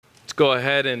go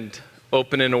ahead and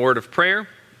open in a word of prayer,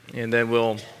 and then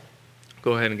we'll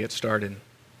go ahead and get started.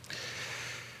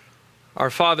 Our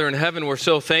Father in heaven, we're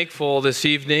so thankful this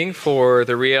evening for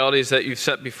the realities that you've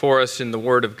set before us in the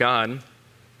Word of God.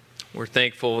 We're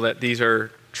thankful that these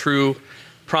are true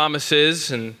promises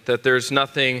and that there's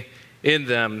nothing in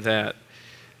them that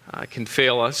can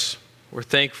fail us. We're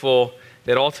thankful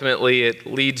that ultimately it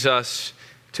leads us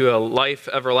to a life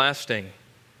everlasting.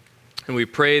 And we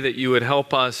pray that you would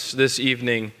help us this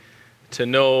evening to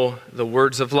know the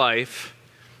words of life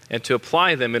and to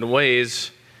apply them in ways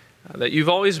that you've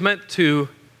always meant to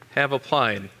have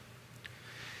applied.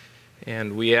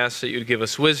 And we ask that you'd give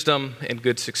us wisdom and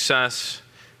good success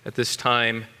at this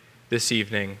time, this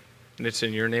evening. And it's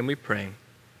in your name we pray.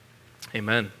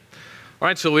 Amen. All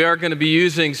right, so we are going to be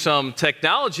using some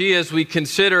technology as we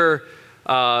consider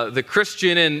the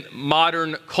Christian in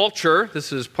modern culture.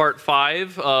 This is part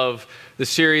 5 of the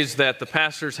series that the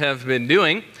pastors have been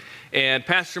doing. And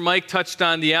Pastor Mike touched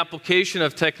on the application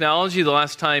of technology the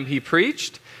last time he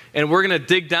preached. And we're going to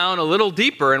dig down a little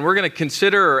deeper, and we're going to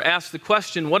consider or ask the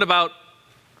question, what about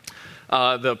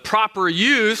the proper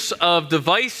use of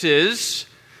devices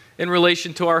in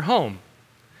relation to our home?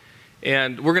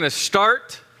 And we're going to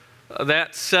start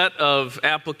that set of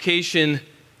application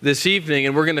this evening,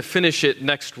 and we're going to finish it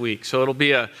next week. So it'll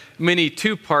be a mini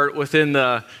 2-part within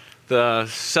the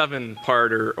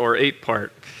 7-part or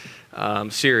 8-part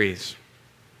series.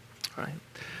 All right.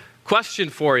 Question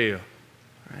for you.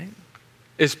 All right.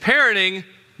 Is parenting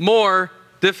more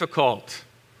difficult?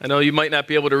 I know you might not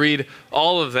be able to read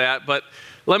all of that, but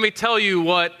let me tell you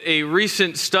what a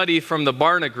recent study from the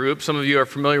Barna Group, some of you are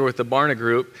familiar with the Barna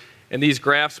Group, and these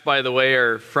graphs, by the way,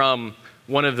 are from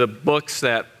one of the books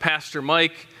that Pastor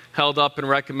Mike held up and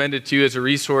recommended to you as a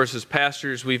resource as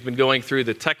pastors. We've been going through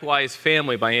The TechWise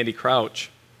Family by Andy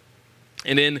Crouch.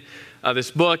 And in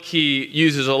this book, he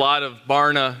uses a lot of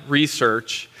Barna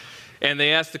research. And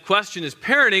they asked the question, is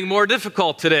parenting more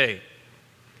difficult today?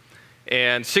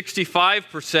 And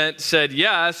 65% said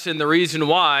yes, and the reason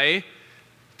why,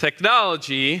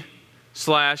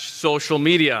 technology/social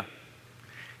media.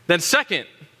 Then second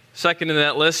in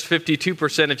that list,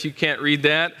 52%, if you can't read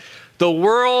that, the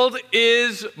world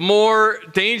is more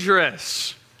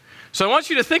dangerous. So I want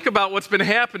you to think about what's been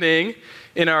happening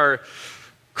in our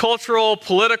cultural,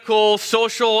 political,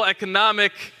 social,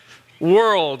 economic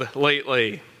world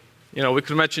lately. You know, we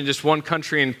could mention just one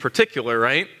country in particular,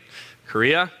 right?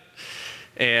 Korea.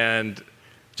 And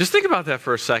just think about that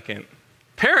for a second.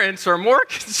 Parents are more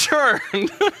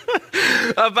concerned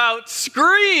about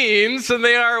screens than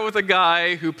they are with a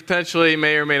guy who potentially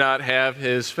may or may not have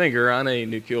his finger on a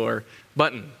nuclear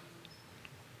button.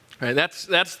 Right, that's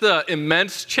the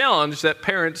immense challenge that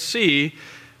parents see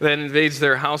that invades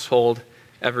their household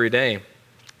every day.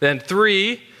 Then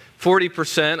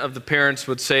 40% of the parents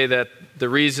would say that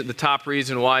the top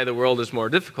reason why the world is more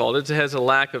difficult is it has a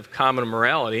lack of common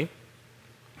morality.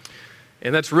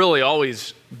 And that's really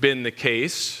always been the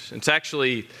case. It's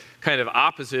actually kind of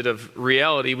opposite of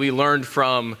reality. We learned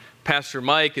from Pastor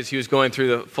Mike as he was going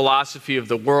through the philosophy of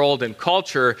the world and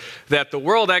culture that the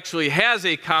world actually has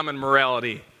a common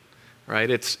morality, right?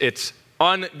 It's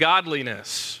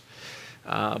ungodliness.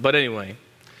 But anyway,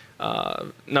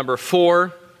 number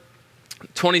 4,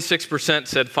 26%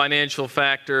 said financial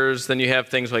factors. Then you have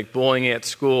things like bullying at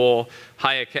school,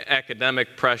 high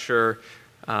academic pressure,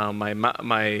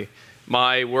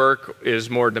 my work is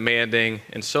more demanding,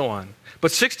 and so on.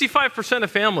 But 65%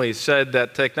 of families said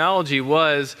that technology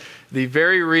was the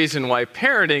very reason why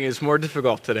parenting is more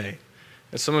difficult today.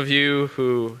 And some of you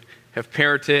who have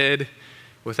parented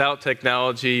without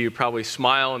technology, you probably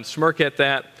smile and smirk at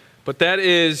that. But that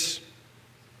is,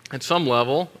 at some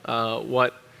level,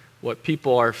 what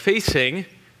people are facing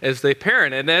as they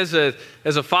parent. And as a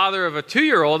father of a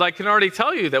 2-year-old, I can already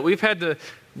tell you that we've had to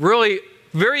really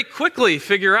very quickly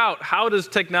figure out how does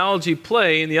technology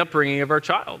play in the upbringing of our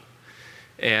child.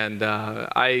 And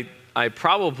I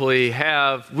probably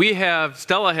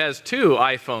Stella has 2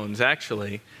 iPhones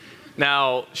actually.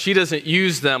 Now, she doesn't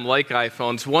use them like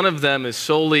iPhones. One of them is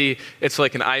it's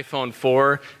like an iPhone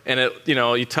 4, and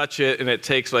you touch it and it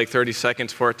takes like 30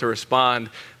 seconds for it to respond.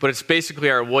 But it's basically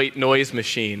our white noise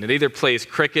machine. It either plays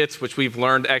crickets, which we've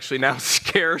learned actually now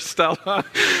scare Stella.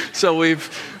 So we've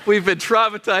been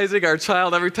traumatizing our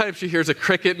child. Every time she hears a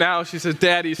cricket now, she says,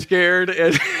 "Daddy's scared."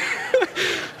 And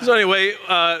so anyway,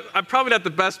 I'm probably not the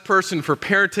best person for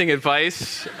parenting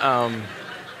advice.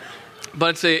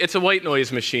 But it's a white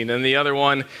noise machine, and the other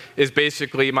one is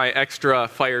basically my extra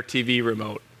Fire TV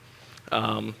remote.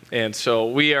 And so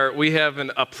we have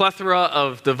a plethora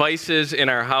of devices in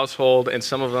our household, and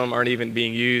some of them aren't even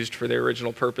being used for their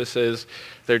original purposes.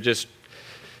 They're just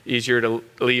easier to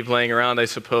leave laying around, I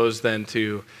suppose, than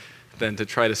to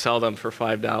try to sell them for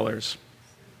 $5.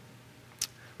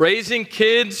 Raising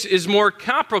kids is more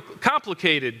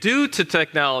complicated due to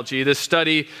technology. This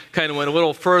study kind of went a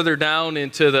little further down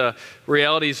into the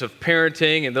realities of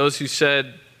parenting, and those who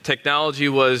said technology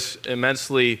was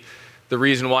immensely the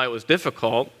reason why it was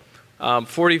difficult.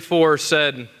 44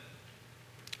 said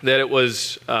that it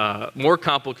was more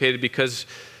complicated because,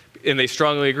 and they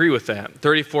strongly agree with that.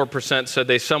 34% said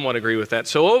they somewhat agree with that.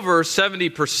 So over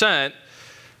 70%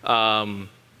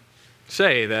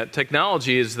 say that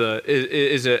technology is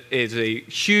a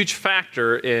huge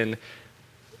factor in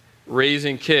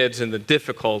raising kids and the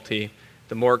difficulty,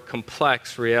 the more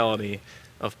complex reality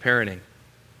of parenting.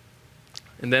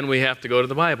 And then we have to go to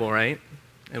the Bible, right?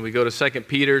 And we go to 2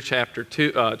 Peter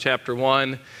chapter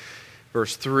 1,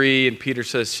 verse 3, and Peter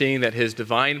says, seeing that his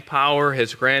divine power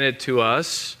has granted to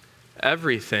us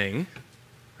everything,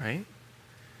 right?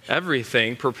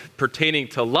 Everything pertaining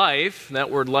to life. And that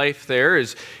word life there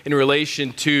is in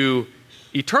relation to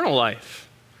eternal life.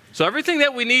 So everything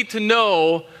that we need to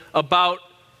know about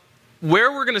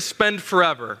where we're going to spend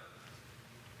forever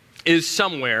is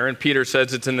somewhere, and Peter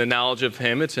says it's in the knowledge of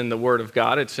him, it's in the Word of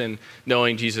God, it's in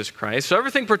knowing Jesus Christ. So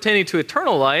everything pertaining to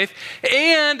eternal life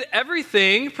and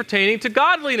everything pertaining to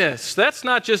godliness. That's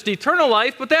not just eternal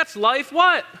life, but that's life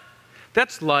what?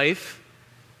 That's life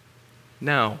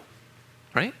now,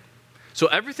 right? So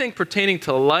everything pertaining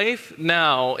to life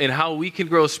now and how we can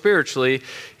grow spiritually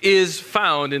is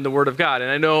found in the Word of God. And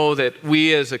I know that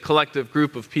we as a collective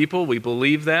group of people, we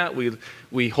believe that.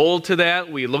 We hold to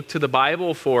that. We look to the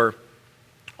Bible for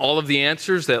all of the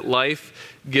answers that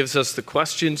life gives us the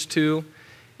questions to.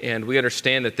 And we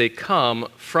understand that they come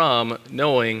from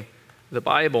knowing the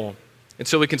Bible. And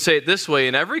so we can say it this way,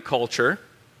 in every culture,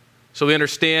 so we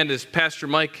understand, as Pastor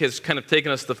Mike has kind of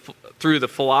taken us through the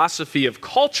philosophy of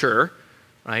culture,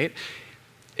 right?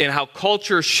 And how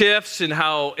culture shifts and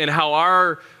how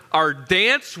our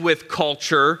dance with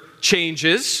culture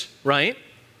changes, right?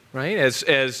 Right? As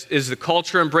the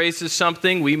culture embraces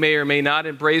something, we may or may not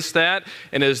embrace that.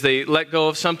 And as they let go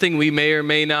of something, we may or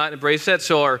may not embrace that.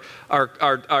 So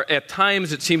our at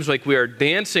times it seems like we are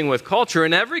dancing with culture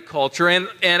in every culture, and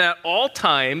at all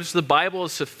times the Bible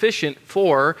is sufficient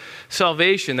for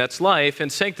salvation. That's life,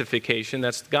 and sanctification.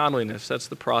 That's godliness. That's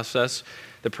the process,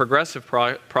 the progressive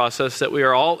process that we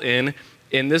are all in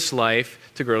this life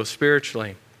to grow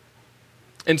spiritually.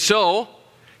 And so,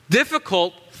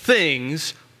 difficult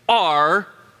things are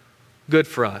good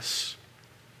for us.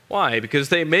 Why? Because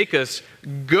they make us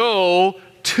go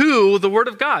to the Word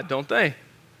of God, don't they?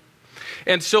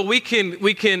 And so we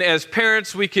can, as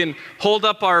parents, we can hold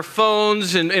up our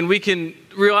phones and we can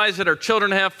realize that our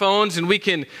children have phones, and we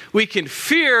can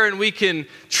fear and we can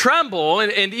tremble,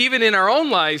 and even in our own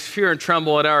lives fear and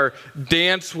tremble at our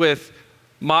dance with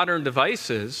modern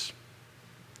devices.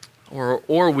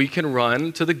 Or we can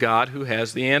run to the God who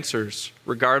has the answers,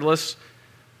 regardless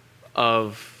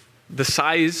of the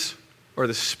size or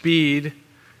the speed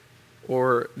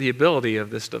or the ability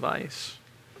of this device.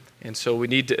 And so we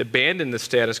need to abandon the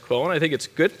status quo, and I think it's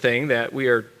a good thing that we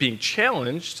are being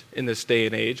challenged in this day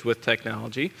and age with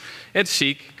technology and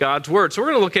seek God's Word. So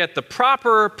we're going to look at the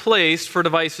proper place for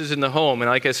devices in the home.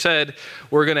 And like I said,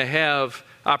 we're going to have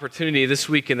opportunity this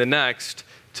week and the next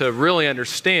to really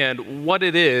understand what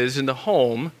it is in the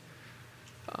home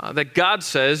that God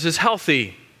says is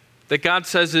healthy, that God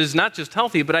says is not just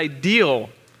healthy, but ideal,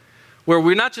 where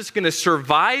we're not just going to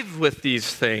survive with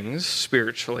these things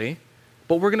spiritually,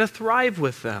 but we're going to thrive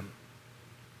with them.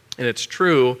 And it's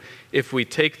true if we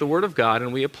take the Word of God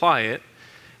and we apply it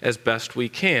as best we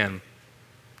can.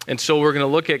 And so we're going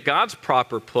to look at God's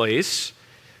proper place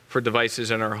for devices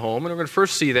in our home, and we're going to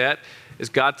first see that as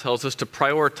God tells us to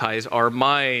prioritize our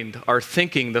mind, our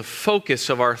thinking, the focus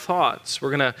of our thoughts.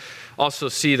 We're going to also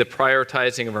see the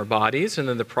prioritizing of our bodies and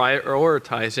then the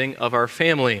prioritizing of our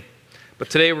family. But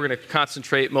today we're going to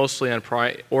concentrate mostly on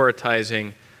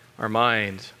prioritizing our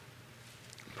mind.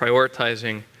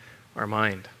 Prioritizing our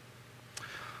mind.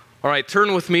 All right,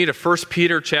 turn with me to 1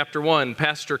 Peter chapter 1.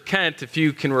 Pastor Kent, if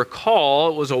you can recall,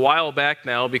 it was a while back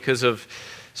now because of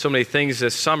so many things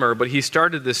this summer, but he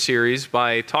started this series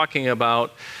by talking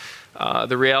about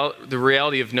the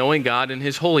reality of knowing God and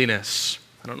His holiness.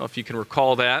 I don't know if you can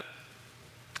recall that.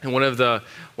 And one of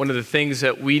the things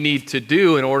that we need to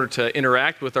do in order to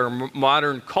interact with our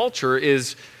modern culture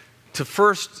is to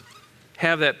first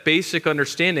have that basic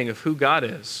understanding of who God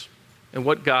is and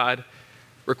what God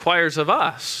requires of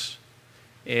us.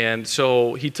 And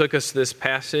so he took us to this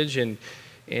passage, and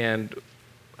it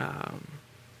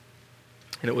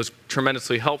was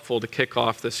tremendously helpful to kick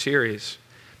off this series.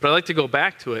 But I'd like to go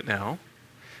back to it now.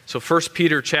 So 1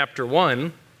 Peter chapter 1,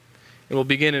 and we'll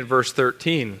begin in verse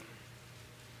 13.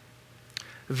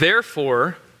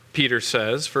 Therefore, Peter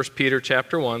says, 1 Peter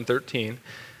chapter 1,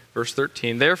 verse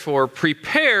 13, therefore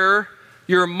prepare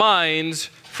your minds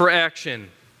for action.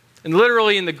 And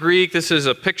literally in the Greek, this is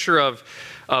a picture of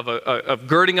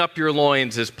girding up your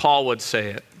loins, as Paul would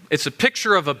say it. It's a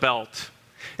picture of a belt.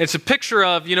 It's a picture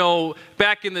of,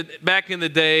 back in the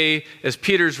day, as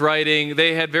Peter's writing,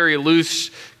 they had very loose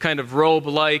kind of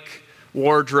robe-like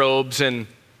wardrobes, and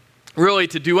really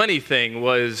to do anything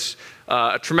was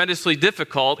tremendously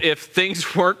difficult if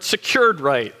things weren't secured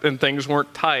right and things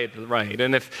weren't tied right.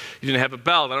 And if you didn't have a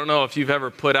belt, I don't know if you've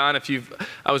ever put on,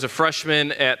 I was a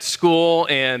freshman at school,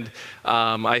 and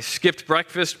I skipped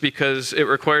breakfast because it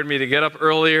required me to get up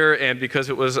earlier, and because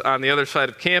it was on the other side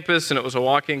of campus and it was a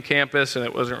walking campus and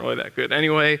it wasn't really that good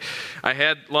anyway. I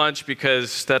had lunch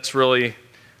because that's really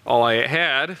all I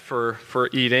had for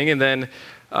eating, and then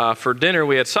for dinner,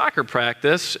 we had soccer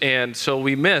practice, and so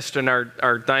we missed, and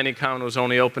our dining counter was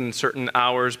only open certain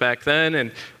hours back then,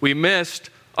 and we missed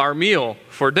our meal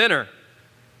for dinner.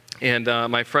 And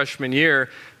my freshman year,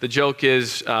 the joke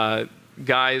is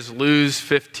guys lose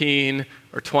 15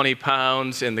 or 20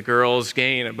 pounds, and the girls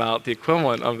gain about the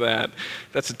equivalent of that.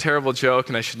 That's a terrible joke,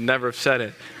 and I should never have said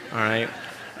it, all right?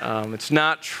 It's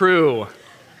not true.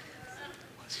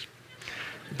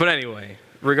 But anyway,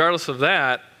 regardless of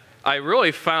that, I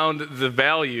really found the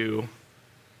value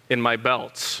in my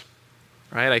belts,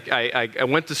 right? I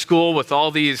went to school with all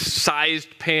these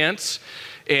sized pants,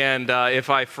 and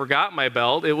if I forgot my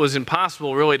belt, it was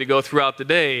impossible really to go throughout the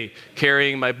day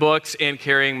carrying my books and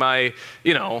carrying my,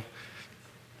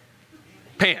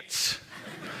 pants.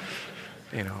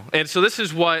 And so this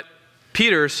is what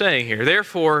Peter is saying here.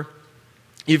 Therefore,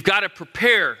 you've got to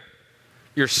prepare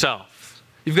yourself.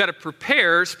 You've got to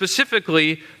prepare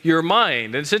specifically your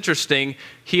mind. And it's interesting,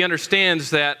 he understands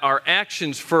that our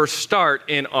actions first start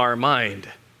in our mind.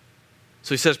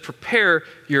 So he says, prepare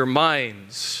your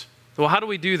minds. Well, how do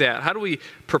we do that? How do we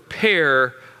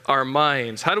prepare our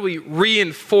minds? How do we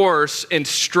reinforce and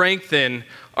strengthen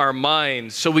our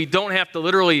minds so we don't have to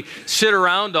literally sit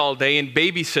around all day and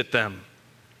babysit them?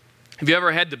 Have you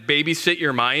ever had to babysit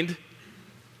your mind?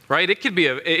 Right? It could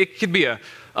be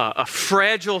a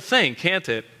fragile thing, can't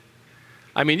it?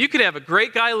 I mean, you could have a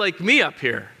great guy like me up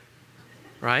here,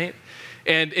 right?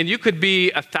 And you could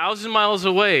be 1,000 miles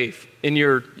away in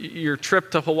your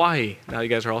trip to Hawaii. Now you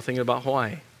guys are all thinking about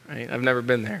Hawaii, right? I've never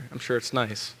been there. I'm sure it's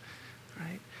nice,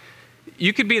 right?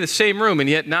 You could be in the same room and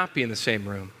yet not be in the same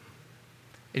room.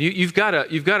 And you've got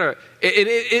to.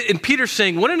 And Peter's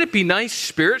saying, wouldn't it be nice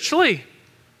spiritually,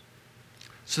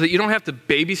 so that you don't have to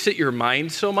babysit your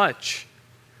mind so much,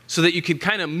 so that you can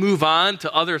kind of move on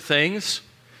to other things?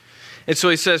 And so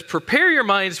he says, prepare your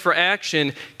minds for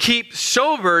action, keep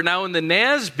sober. Now in the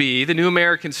NASB, the New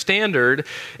American Standard,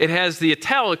 it has the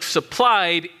italics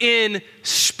supplied in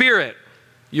spirit.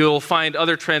 You'll find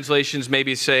other translations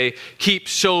maybe say, keep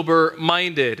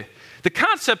sober-minded. The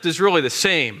concept is really the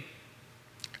same.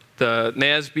 The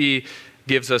NASB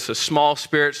gives us a small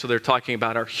spirit, so they're talking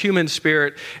about our human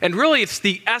spirit. And really, it's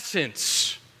the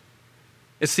essence.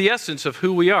 It's the essence of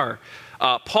who we are.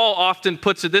 Paul often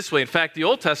puts it this way. In fact, the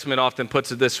Old Testament often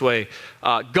puts it this way.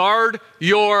 Guard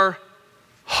your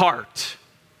heart.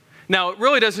 Now, it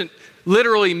really doesn't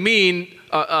literally mean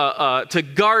to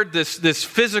guard this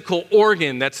physical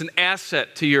organ that's an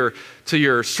asset to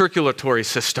your circulatory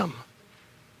system.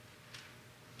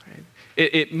 Right?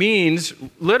 It means,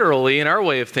 literally, in our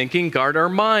way of thinking, guard our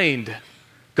mind.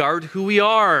 Guard who we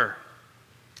are.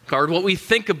 Guard what we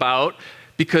think about,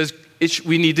 because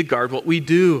we need to guard what we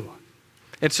do.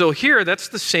 And so here, that's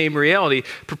the same reality.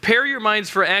 Prepare your minds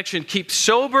for action. Keep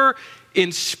sober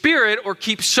in spirit, or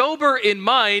keep sober in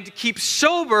mind. Keep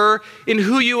sober in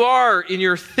who you are, in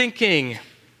your thinking,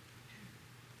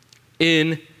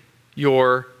 in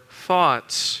your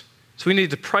thoughts. So we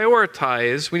need to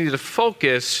prioritize, we need to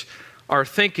focus our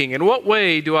thinking. In what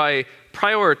way do I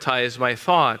prioritize my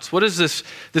thoughts? What is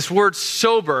this word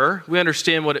sober? We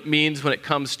understand what it means when it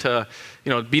comes to,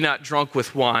 be not drunk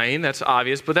with wine. That's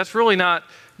obvious, but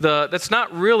that's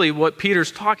not really what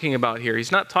Peter's talking about here.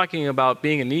 He's not talking about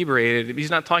being inebriated. He's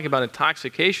not talking about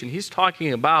intoxication. He's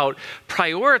talking about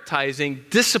prioritizing,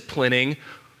 disciplining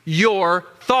your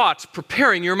thoughts,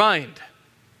 preparing your mind.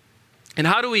 And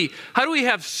how do we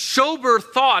have sober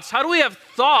thoughts? How do we have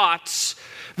thoughts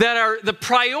that are the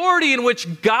priority in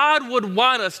which God would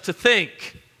want us to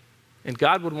think? And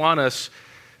God would want us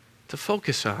to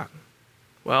focus on?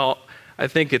 Well, I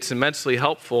think it's immensely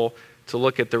helpful to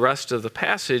look at the rest of the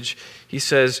passage. He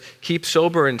says, keep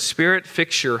sober in spirit,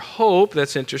 fix your hope,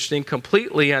 that's interesting,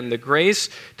 completely on the grace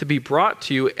to be brought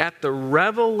to you at the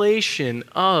revelation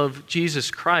of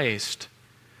Jesus Christ.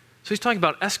 So he's talking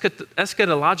about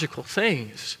eschatological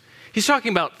things. He's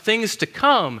talking about things to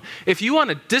come. If you want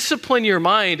to discipline your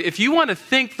mind, if you want to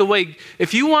think the way,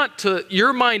 if you want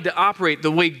your mind to operate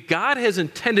the way God has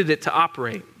intended it to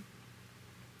operate,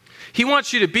 he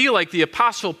wants you to be like the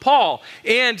Apostle Paul,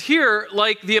 and here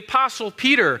like the Apostle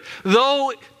Peter.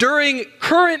 Though during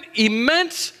current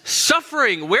immense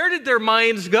suffering, where did their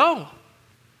minds go?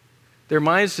 Their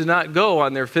minds did not go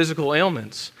on their physical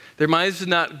ailments. Their minds did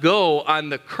not go on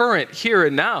the current here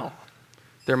and now.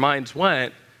 Their minds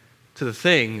went to the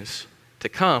things to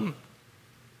come.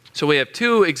 So we have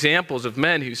two examples of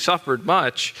men who suffered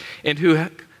much and who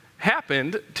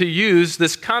happened to use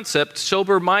this concept,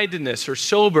 sober-mindedness, or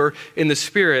sober in the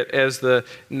spirit, as the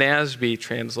NASB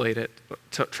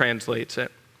translates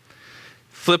it.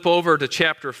 Flip over to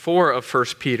chapter 4 of 1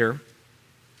 Peter,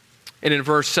 and in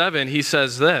verse 7, he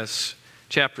says this,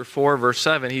 chapter 4, verse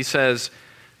 7, he says,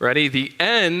 ready, the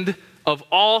end of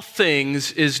all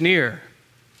things is near.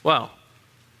 Well,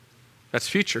 that's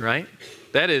future, right?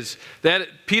 That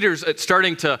Peter's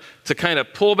starting to kind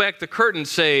of pull back the curtain and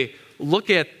say,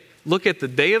 look at the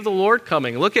day of the Lord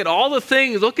coming. Look at all the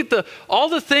things, all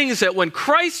the things that when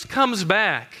Christ comes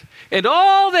back and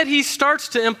all that he starts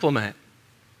to implement,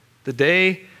 the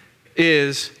day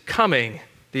is coming.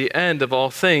 The end of all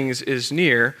things is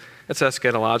near. That's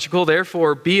eschatological.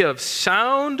 Therefore, be of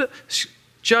sound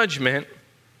judgment.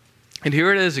 And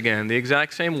here it is again, the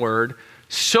exact same word,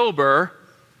 sober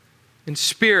in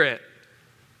spirit.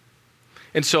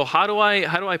 And so how do I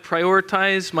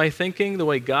prioritize my thinking the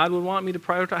way God would want me to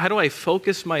prioritize? How do I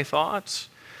focus my thoughts?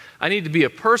 I need to be a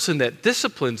person that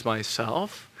disciplines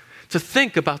myself to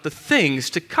think about the things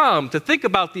to come, to think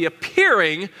about the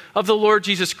appearing of the Lord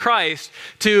Jesus Christ,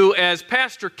 to, as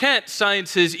Pastor Kent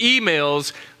signs his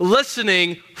emails,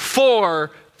 listening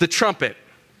for the trumpet.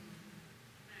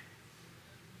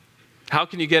 How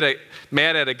can you get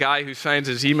mad at a guy who signs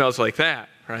his emails like that,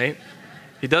 right?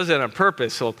 He does that on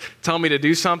purpose. He'll tell me to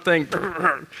do something,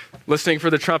 listening for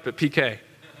the trumpet, PK.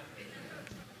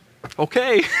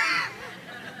 Okay.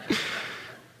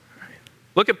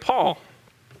 Look at Paul,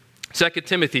 2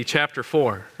 Timothy chapter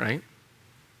 4, right?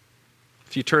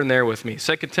 If you turn there with me,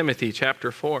 2 Timothy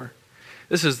chapter 4.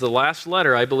 This is the last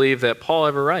letter, I believe, that Paul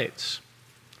ever writes.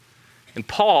 And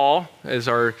Paul, as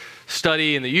our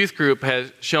study in the youth group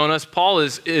has shown us, Paul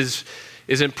is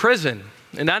in prison.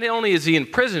 And not only is he in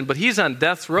prison, but he's on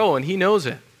death row, and he knows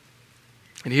it.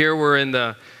 And here we're in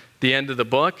the end of the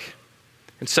book,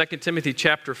 in 2 Timothy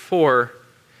chapter 4,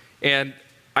 and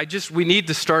we need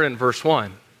to start in verse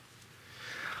 1.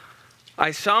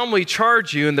 I solemnly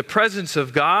charge you in the presence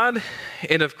of God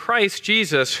and of Christ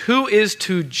Jesus, who is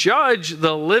to judge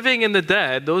the living and the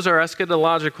dead, those are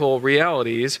eschatological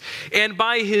realities, and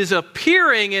by his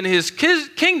appearing in his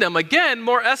kingdom, again,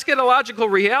 more eschatological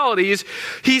realities,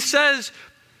 he says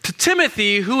to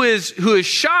Timothy, who is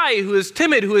shy, who is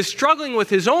timid, who is struggling with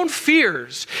his own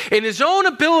fears and his own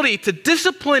ability to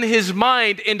discipline his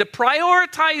mind and to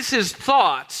prioritize his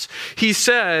thoughts, he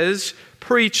says,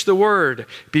 preach the word.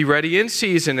 Be ready in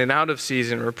season and out of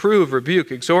season. Reprove,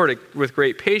 rebuke, exhort with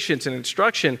great patience and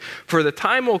instruction. For the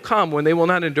time will come when they will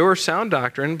not endure sound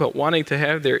doctrine, but wanting to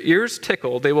have their ears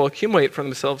tickled, they will accumulate for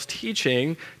themselves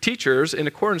teachers in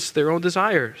accordance to their own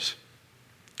desires,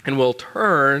 and will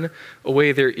turn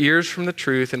away their ears from the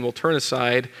truth and will turn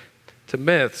aside to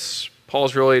myths.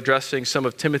 Paul's really addressing some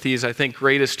of Timothy's, I think,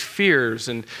 greatest fears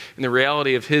and the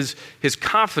reality of his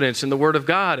confidence in the Word of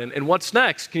God. And what's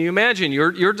next? Can you imagine?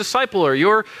 Your disciple, or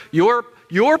your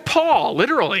Paul,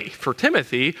 literally, for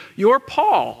Timothy, your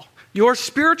Paul, your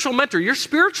spiritual mentor, your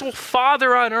spiritual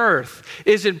father on earth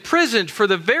is imprisoned for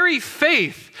the very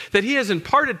faith that he has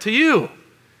imparted to you.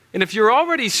 And if you're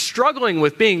already struggling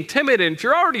with being timid, and if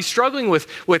you're already struggling with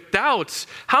doubts,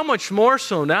 how much more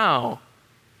so now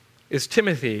is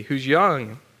Timothy, who's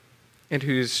young and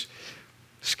who's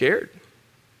scared.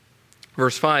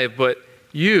 Verse 5, but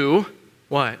you,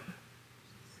 what?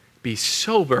 Be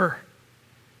sober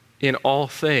in all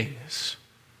things.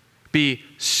 Be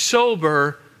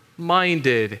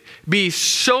sober-minded. Be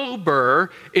sober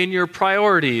in your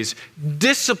priorities.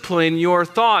 Discipline your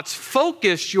thoughts.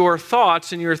 Focus your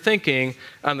thoughts and your thinking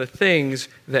on the things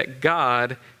that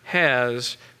God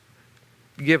has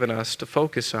given us to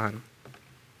focus on.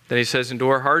 Then he says,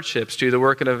 endure hardships, do the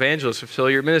work of an evangelist, fulfill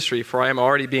your ministry, for I am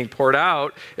already being poured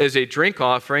out as a drink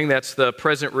offering. That's the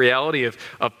present reality of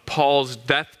Paul's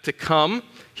death to come.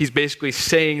 He's basically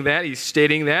saying that. He's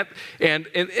stating that. And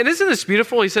isn't this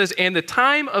beautiful? He says, and the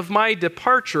time of my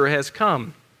departure has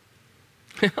come.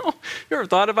 You ever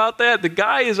thought about that? The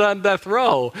guy is on death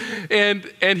row, and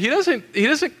he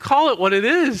doesn't call it what it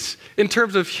is in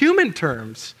terms of human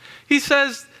terms. He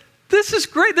says, this is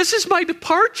great. This is my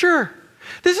departure.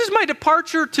 This is my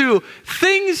departure to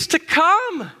things to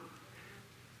come.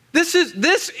 This is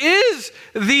the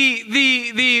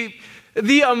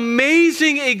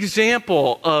amazing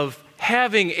example of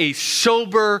having a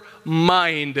sober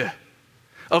mind,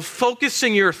 of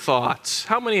focusing your thoughts.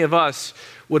 How many of us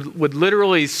would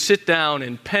literally sit down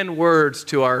and pen words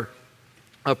to our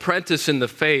apprentice in the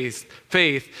faith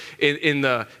in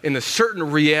the certain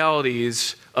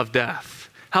realities of death?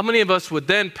 How many of us would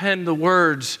then pen the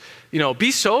words,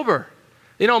 be sober?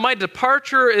 My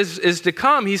departure is to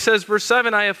come. He says, verse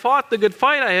 7, I have fought the good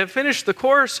fight. I have finished the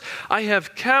course. I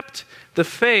have kept the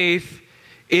faith.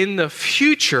 In the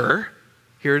future,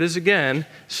 here it is again,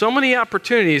 so many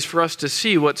opportunities for us to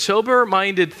see what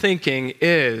sober-minded thinking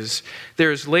is.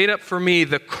 There's laid up for me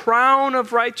the crown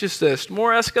of righteousness,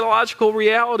 more eschatological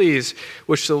realities,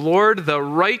 which the Lord, the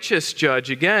righteous judge,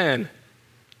 again,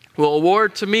 will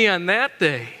award to me on that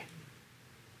day.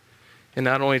 And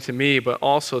not only to me, but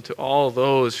also to all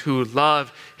those who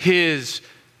love his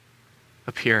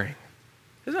appearing.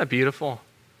 Isn't that beautiful?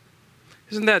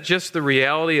 Isn't that just the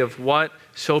reality of what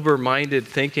sober-minded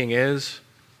thinking is?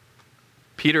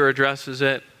 Peter addresses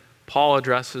it. Paul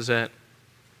addresses it.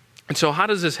 And so how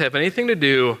does this have anything to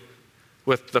do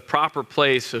with the proper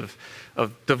place of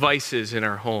devices in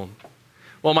our home?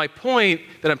 Well, my point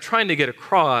that I'm trying to get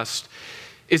across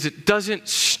is it doesn't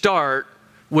start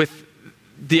with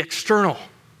the external.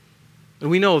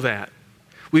 And we know that.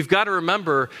 We've got to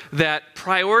remember that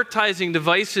prioritizing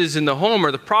devices in the home,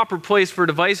 or the proper place for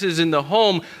devices in the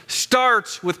home,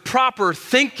 starts with proper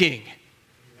thinking.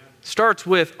 Starts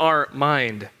with our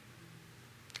mind.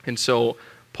 And so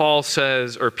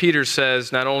Peter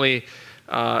says, not only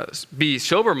be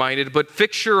sober-minded, but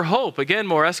fix your hope. Again,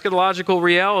 more eschatological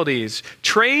realities.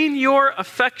 Train your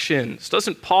affections.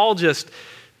 Doesn't Paul just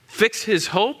fix his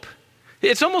hope?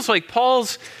 It's almost like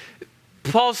Paul's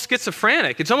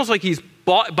schizophrenic. It's almost like he's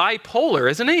bipolar,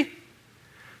 isn't he?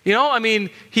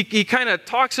 He kind of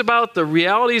talks about the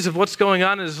realities of what's going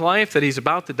on in his life, that he's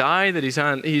about to die, that he's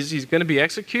going to be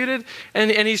executed,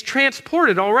 and he's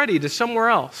transported already to somewhere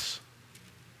else.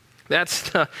 That's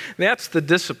the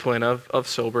discipline of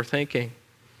sober thinking.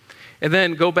 And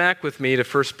then go back with me to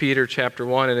 1 Peter chapter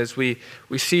 1, and as we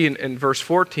see in verse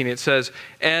 14, it says,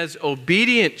 as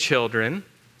obedient children,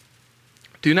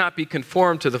 do not be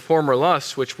conformed to the former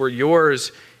lusts which were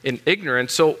yours in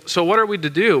ignorance. So what are we to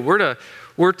do? We're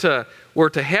to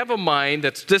have a mind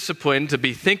that's disciplined to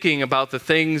be thinking about the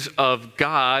things of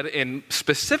God, and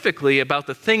specifically about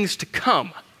the things to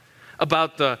come,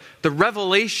 about the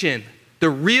revelation, the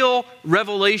real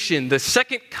revelation, the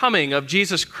second coming of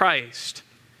Jesus Christ.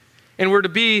 And we're to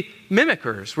be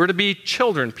mimickers. We're to be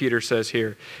children, Peter says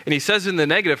here. And he says in the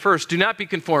negative first, do not be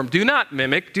conformed, do not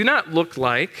mimic, do not look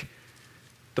like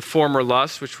the former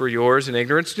lusts which were yours in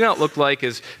ignorance. Do not look like,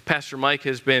 as Pastor Mike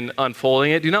has been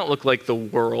unfolding it, do not look like the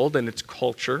world and its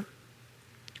culture,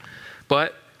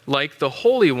 but like the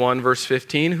Holy One, verse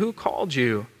 15, who called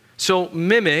you. So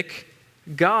mimic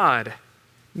God.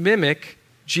 Mimic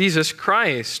Jesus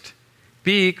Christ.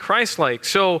 Be Christ-like.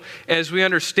 So as we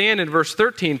understand in verse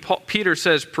 13, Peter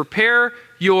says, prepare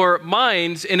your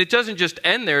minds, and it doesn't just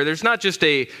end there. There's not just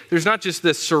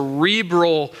this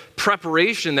cerebral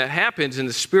preparation that happens in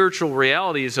the spiritual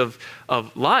realities of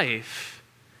life,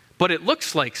 but it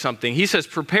looks like something. He says,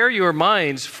 prepare your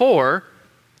minds for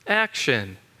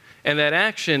action. And that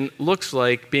action looks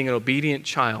like being an obedient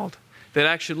child. That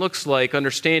action looks like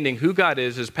understanding who God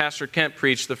is, as Pastor Kent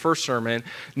preached the first sermon,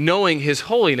 knowing his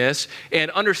holiness, and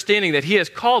understanding that he has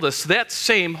called us to that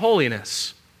same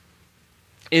holiness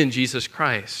in Jesus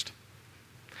Christ.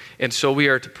 And so we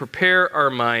are to prepare our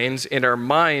minds, and our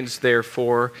minds,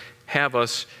 therefore, have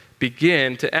us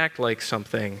begin to act like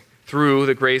something through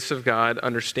the grace of God,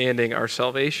 understanding our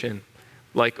salvation,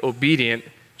 like obedient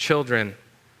children.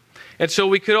 And so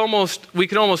we could almost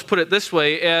put it this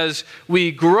way: as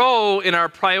we grow in our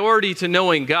priority to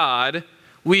knowing God,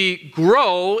 we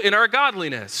grow in our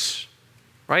godliness.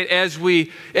 Right? As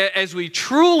we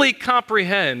truly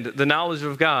comprehend the knowledge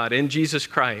of God in Jesus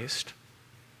Christ,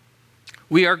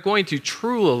 we are going to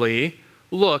truly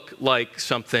look like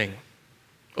something.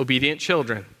 Obedient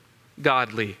children,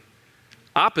 godly,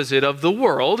 opposite of the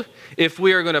world, if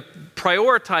we are going to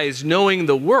prioritize knowing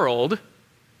the world,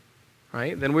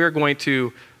 right, then we are going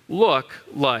to look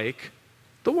like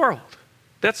the world.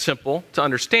 That's simple to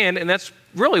understand, and that's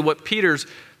really what Peter's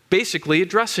basically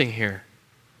addressing here.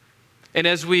 And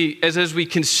as we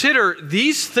consider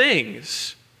these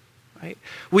things, right,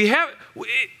 we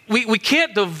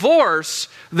can't divorce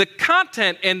the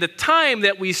content and the time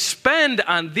that we spend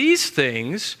on these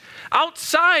things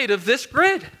outside of this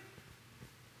grid.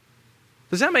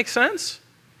 Does that make sense?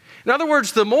 In other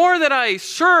words, the more that I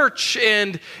search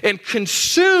and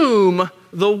consume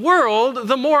the world,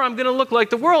 the more I'm going to look like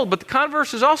the world. But the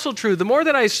converse is also true. The more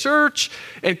that I search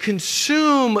and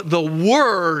consume the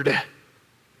Word,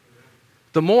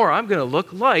 the more I'm going to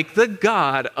look like the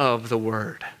God of the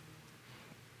Word.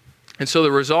 And so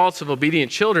the results of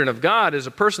obedient children of God is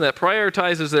a person that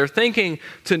prioritizes their thinking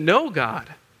to know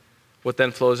God. What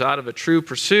then flows out of a true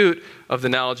pursuit of the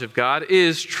knowledge of God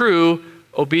is true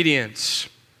obedience.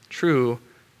 True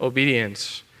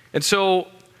obedience. And so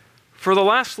for the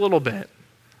last little bit,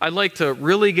 I'd like to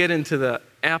really get into the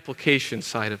application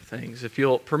side of things, if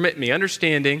you'll permit me,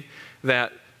 understanding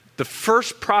that the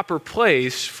first proper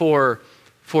place for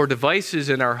devices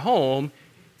in our home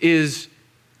is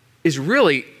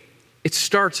really, it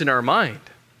starts in our mind.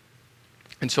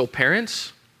 And so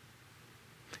parents,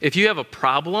 if you have a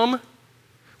problem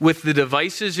with the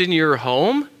devices in your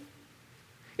home,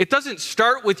 it doesn't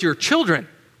start with your children.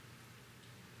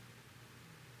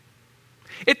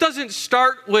 It doesn't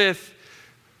start with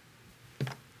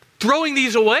throwing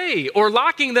these away or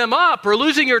locking them up or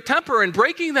losing your temper and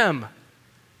breaking them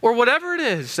or whatever it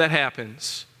is that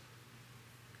happens.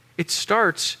 It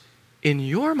starts in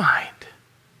your mind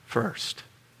first.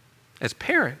 As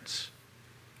parents,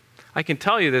 I can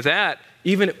tell you that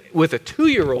even with a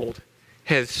 2-year-old,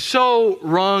 has so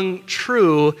rung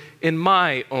true in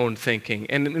my own thinking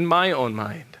and in my own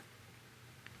mind.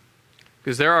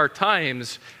 Because there are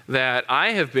times that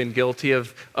I have been guilty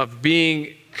of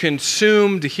being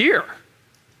consumed here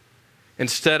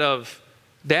instead of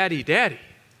daddy.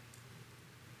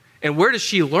 And where does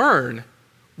she learn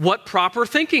what proper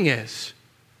thinking is?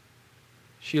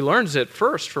 She learns it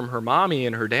first from her mommy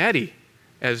and her daddy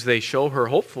as they show her,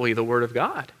 hopefully, the Word of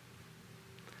God.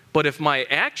 But if my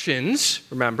actions,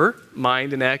 remember,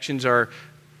 mind and actions are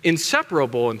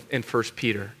inseparable in 1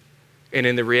 Peter and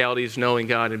in the realities of knowing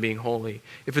God and being holy.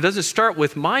 If it doesn't start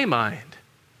with my mind,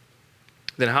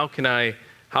 then how can I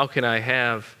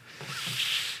have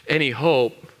any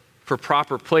hope for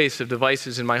proper place of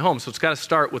devices in my home? So it's got to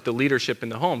start with the leadership in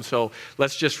the home. So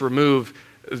let's just remove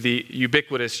the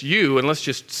ubiquitous you and let's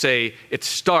just say it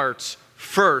starts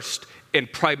first and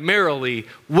primarily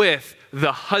with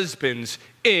the husbands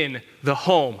in the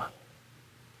home,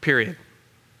 period.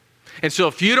 And so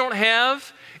if you don't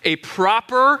have a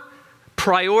proper,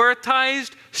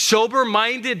 prioritized,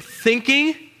 sober-minded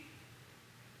thinking,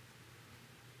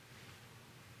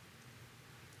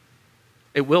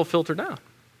 it will filter down.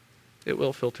 It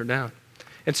will filter down.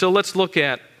 And so let's look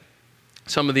at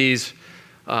some of these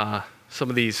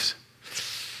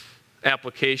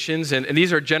applications, and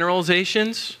these are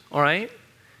generalizations, all right?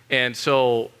 And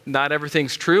so not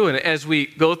everything's true. And as we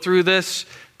go through this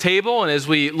table and as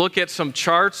we look at some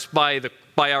charts by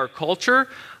our culture,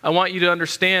 I want you to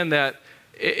understand that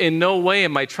in no way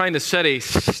am I trying to set a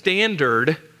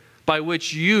standard by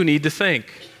which you need to think.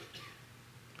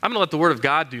 I'm going to let the Word of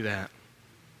God do that,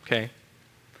 okay?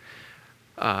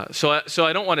 So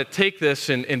I don't want to take this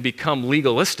and become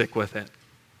legalistic with it.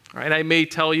 Right? I may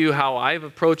tell you how I've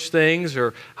approached things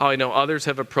or how I know others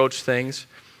have approached things.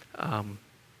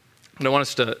 And I want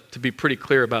us to be pretty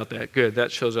clear about that. Good,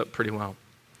 that shows up pretty well.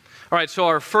 All right, so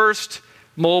our first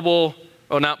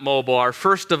our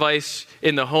first device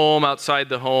in the home, outside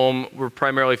the home, we're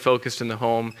primarily focused in the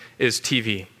home, is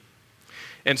TV.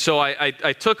 And so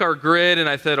I took our grid and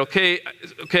I said, okay,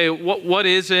 what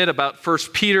is it about 1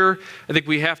 Peter? I think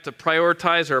we have to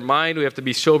prioritize our mind. We have to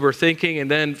be sober thinking.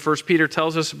 And then 1 Peter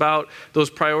tells us about those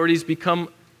priorities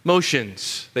become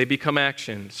motions. They become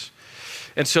actions.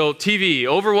 And so TV,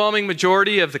 overwhelming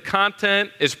majority of the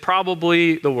content is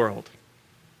probably the world,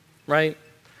 right?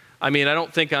 I mean, I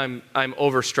don't think I'm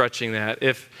overstretching that.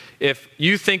 If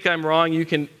you think I'm wrong, you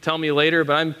can tell me later,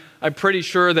 but I'm pretty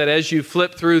sure that as you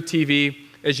flip through TV,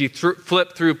 as you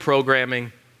flip through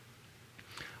programming,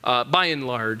 by and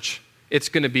large, it's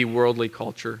going to be worldly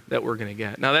culture that we're going to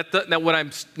get. Now, that what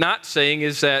I'm not saying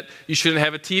is that you shouldn't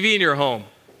have a TV in your home,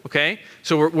 okay?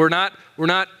 So we're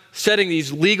not setting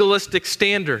these legalistic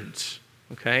standards,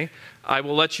 okay? I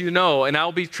will let you know, and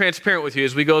I'll be transparent with you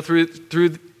as we go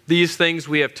through these things.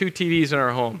 We have 2 TVs in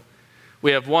our home.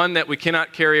 We have one that we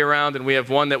cannot carry around, and we have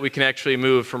one that we can actually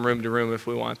move from room to room if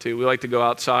we want to. We like to go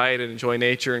outside and enjoy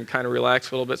nature and kind of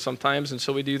relax a little bit sometimes, and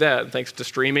so we do that. And thanks to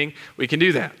streaming, we can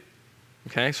do that.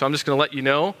 Okay, so I'm just going to let you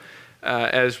know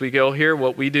as we go here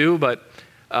what we do, but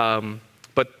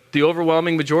the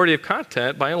overwhelming majority of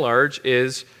content, by and large,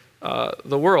 is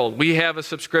the world. We have a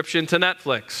subscription to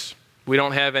Netflix. We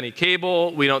don't have any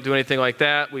cable. We don't do anything like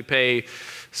that. We pay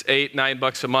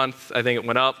 $8-9 a month. I think it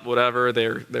went up. Whatever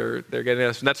they're getting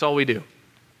us, and that's all we do.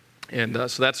 And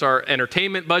so that's our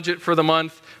entertainment budget for the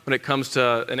month when it comes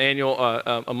to an annual,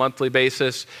 a monthly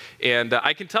basis. And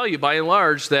I can tell you, by and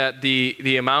large, that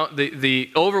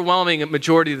the overwhelming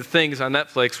majority of the things on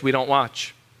Netflix we don't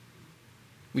watch.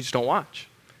 We just don't watch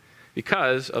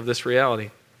because of this reality.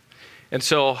 And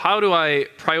so, how do I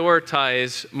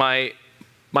prioritize my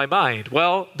mind?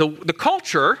 Well, the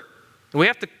culture. We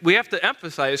have to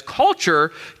emphasize,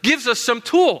 culture gives us some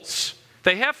tools.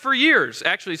 They have for years,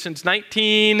 actually since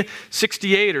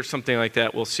 1968 or something like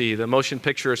that, we'll see. The Motion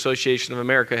Picture Association of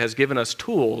America has given us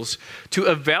tools to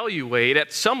evaluate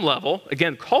at some level,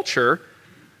 again, culture,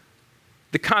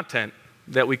 the content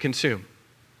that we consume.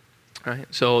 Right?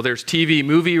 So there's TV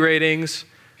movie ratings,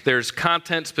 there's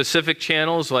content-specific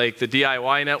channels like the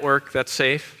DIY network, that's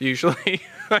safe usually.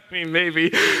 I mean,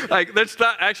 maybe. Like, that's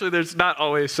not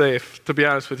always safe, to be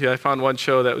honest with you. I found one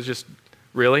show that was just,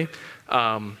 really?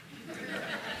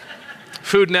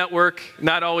 Food Network,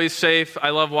 not always safe. I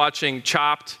love watching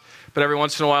Chopped, but every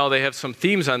once in a while they have some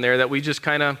themes on there that we just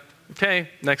kind of, okay,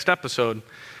 next episode.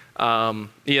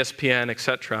 ESPN,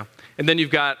 etc. And then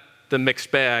you've got the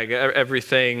mixed bag,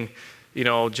 everything,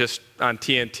 just on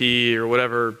TNT or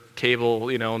whatever, cable,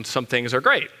 and some things are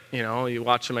great. You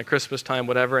watch them at Christmas time,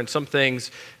 whatever, and some things,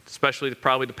 especially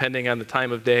probably depending on the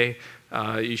time of day,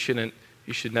 you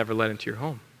should never let into your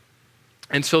home.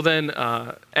 And so then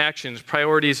actions,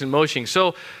 priorities, and motion.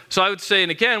 So I would say,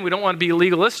 and again, we don't want to be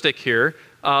legalistic here,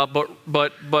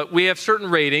 but we have certain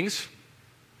ratings,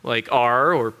 like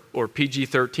R or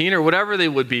PG-13 or whatever they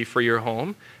would be for your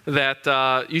home,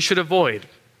 that you should avoid.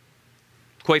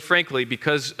 Quite frankly,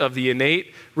 because of the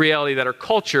innate reality that our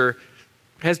culture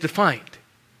has defined.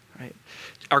 Right?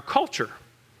 Our culture.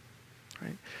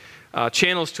 Right?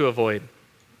 Channels to avoid.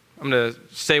 I'm going to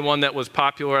say one that was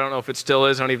popular. I don't know if it still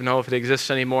is. I don't even know if it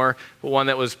exists anymore. But one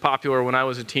that was popular when I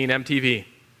was a teen, MTV.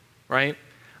 Right?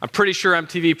 I'm pretty sure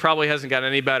MTV probably hasn't gotten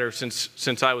any better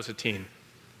since I was a teen.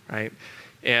 Right?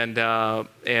 And so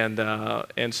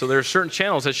there are certain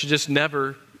channels that should just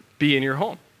never be in your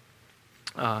home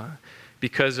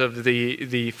because of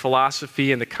the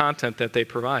philosophy and the content that they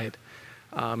provide.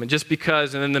 And just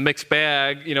because, and then the mixed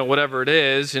bag, whatever it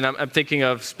is, and I'm thinking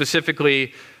of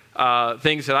specifically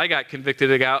things that I got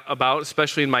convicted about,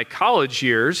 especially in my college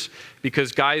years,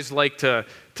 because guys like to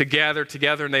gather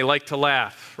together and they like to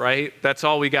laugh, right? That's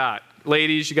all we got.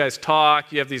 Ladies, you guys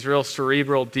talk, you have these real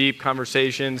cerebral, deep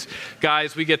conversations.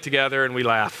 Guys, we get together and we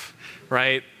laugh,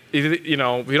 right? We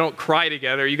don't cry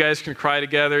together. You guys can cry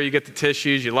together. You get the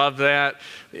tissues. You love that.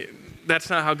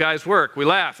 That's not how guys work. We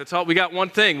laugh. That's all. We got one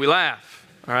thing. We laugh,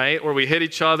 all right? Or we hit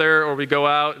each other, or we go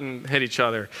out and hit each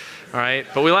other, all right?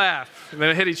 But we laugh and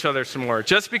then hit each other some more.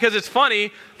 Just because it's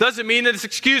funny doesn't mean that it's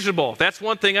excusable. That's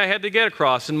one thing I had to get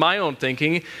across in my own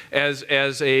thinking as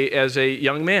a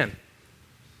young man.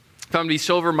 If I'm to be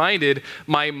sober-minded,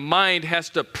 my mind has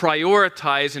to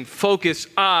prioritize and focus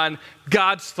on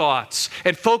God's thoughts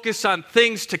and focus on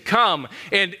things to come.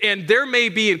 And there may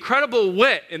be incredible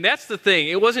wit, and that's the thing.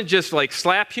 It wasn't just like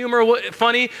slap humor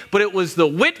funny, but it was the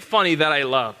wit funny that I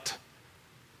loved.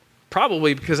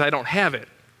 Probably because I don't have it,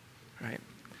 right?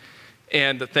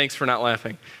 And thanks for not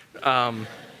laughing. But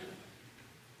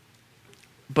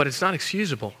it's not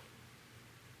excusable,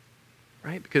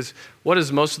 right? Because what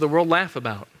does most of the world laugh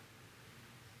about?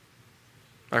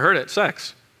 I heard it,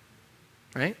 sex,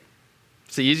 right?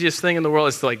 It's the easiest thing in the world.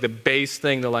 It's like the base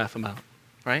thing to laugh about,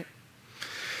 right?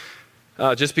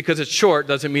 Just because it's short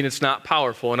doesn't mean it's not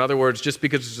powerful. In other words, just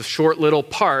because it's a short little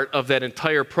part of that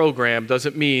entire program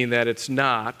doesn't mean that it's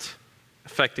not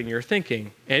affecting your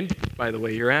thinking and, by the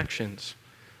way, your actions,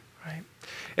 right?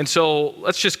 And so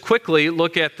let's just quickly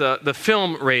look at the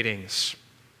film ratings,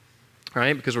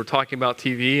 right? Because we're talking about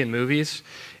TV and movies.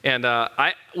 And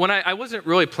I wasn't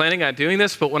really planning on doing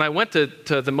this, but when I went to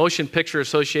the Motion Picture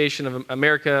Association of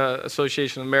America's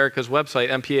website,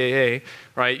 MPAA,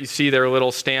 right, you see their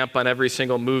little stamp on every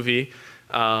single movie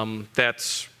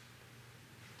that's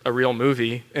a real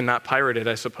movie and not pirated,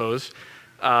 I suppose.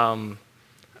 I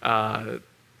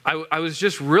was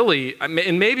just really,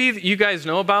 and maybe you guys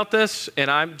know about this,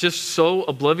 and I'm just so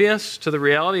oblivious to the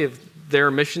reality of their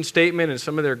mission statement and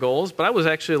some of their goals, but I was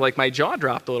actually like, my jaw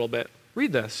dropped a little bit.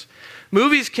 Read this.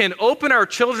 Movies can open our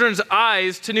children's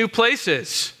eyes to new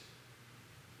places.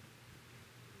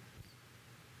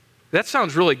 That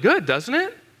sounds really good, doesn't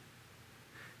it?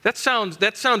 That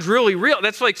sounds really real.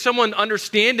 That's like someone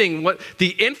understanding what the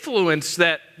influence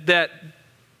that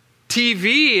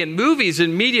TV and movies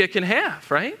and media can have,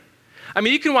 right? I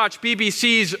mean, you can watch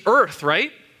BBC's Earth,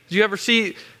 right? Did you ever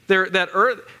see that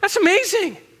Earth? That's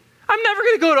amazing. I'm never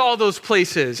going to go to all those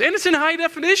places. And it's in high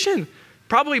definition.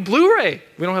 Probably Blu-ray.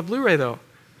 We don't have Blu-ray, though.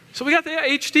 So we got the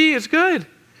HD. It's good.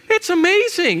 It's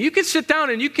amazing. You can sit down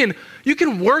and you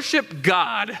can worship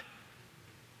God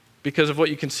because of what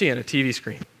you can see on a TV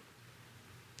screen.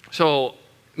 So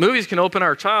movies can open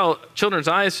our children's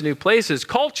eyes to new places,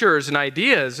 cultures, and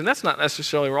ideas, and that's not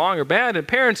necessarily wrong or bad. And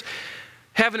parents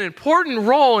have an important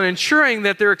role in ensuring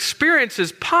that their experience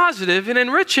is positive and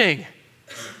enriching.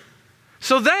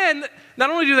 So then, not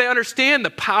only do they understand the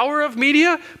power of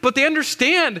media, but they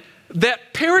understand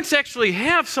that parents actually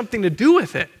have something to do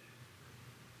with it.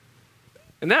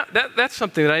 And that's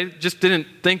something that I just didn't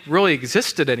think really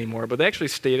existed anymore, but they actually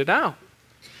stated out.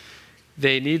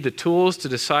 They need the tools to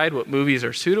decide what movies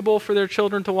are suitable for their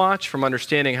children to watch, from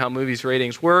understanding how movies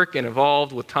ratings work and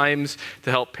evolved with times to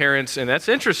help parents. And that's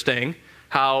interesting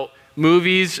how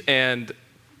movies and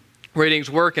ratings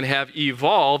work and have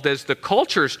evolved as the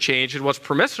cultures change and what's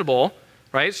permissible,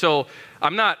 right? So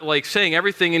I'm not like saying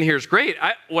everything in here is great.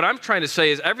 What I'm trying to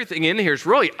say is everything in here is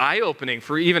really eye-opening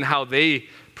for even how they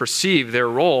perceive their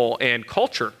role and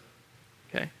culture.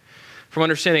 Okay? From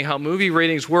understanding how movie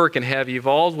ratings work and have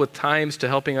evolved with times to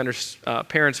helping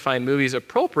parents find movies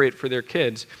appropriate for their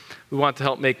kids, we want to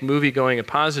help make movie-going a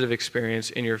positive experience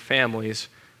in your family's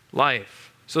life.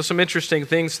 So some interesting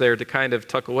things there to kind of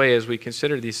tuck away as we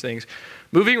consider these things.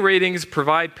 Movie ratings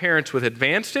provide parents with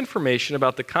advanced information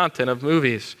about the content of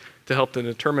movies to help them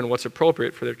determine what's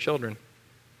appropriate for their children.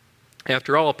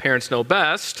 After all, parents know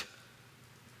best.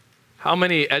 How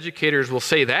many educators will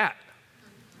say that?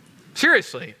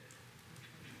 Seriously.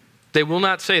 They will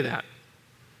not say that.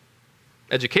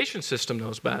 Education system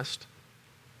knows best,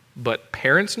 but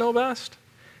parents know best?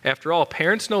 After all,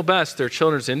 parents know best their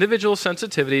children's individual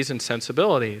sensitivities and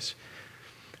sensibilities.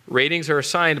 Ratings are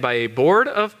assigned by a board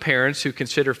of parents who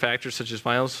consider factors such as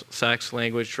violence, sex,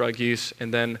 language, drug use,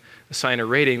 and then assign a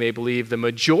rating they believe the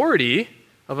majority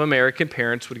of American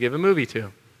parents would give a movie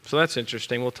to. So that's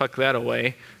interesting. We'll tuck that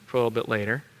away for a little bit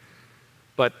later.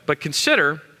 But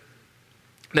consider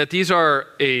that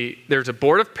there's a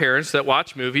board of parents that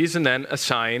watch movies and then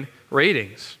assign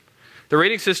ratings. The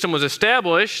rating system was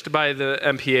established by the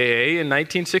MPAA in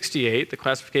 1968. The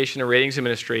Classification and Ratings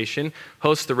Administration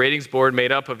hosts the ratings board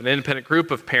made up of an independent group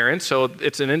of parents. So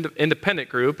it's an independent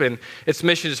group, and its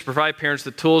mission is to provide parents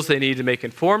the tools they need to make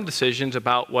informed decisions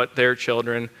about what their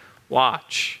children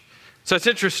watch. So it's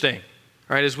interesting,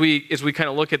 right? As we kind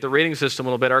of look at the rating system a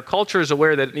little bit, our culture is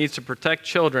aware that it needs to protect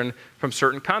children from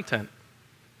certain content.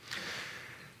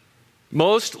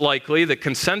 Most likely, the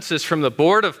consensus from the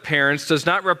board of parents does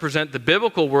not represent the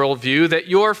biblical worldview that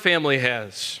your family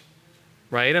has,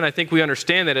 right? And I think we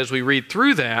understand that as we read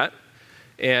through that,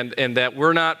 and that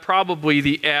we're not probably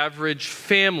the average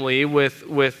family with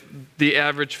the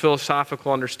average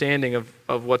philosophical understanding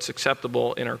of what's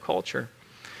acceptable in our culture.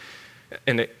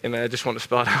 And I just want to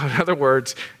spell it out. In other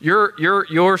words,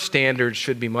 your standards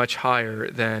should be much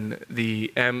higher than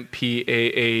the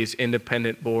MPAA's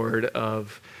independent board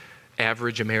of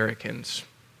average Americans.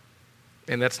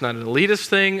 And that's not an elitist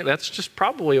thing, that's just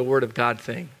probably a Word of God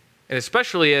thing. And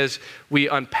especially as we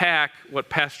unpack what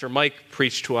Pastor Mike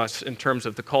preached to us in terms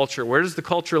of the culture, where does the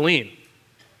culture lean?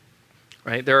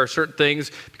 Right? There are certain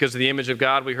things, because of the image of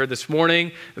God we heard this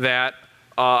morning, that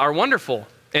are wonderful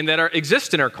and that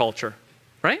exist in our culture.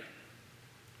 Right?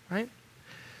 Right?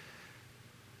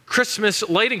 Christmas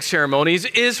lighting ceremonies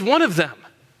is one of them.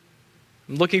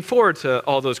 I'm looking forward to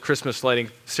all those Christmas lighting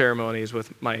ceremonies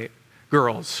with my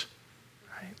girls.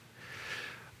 Right?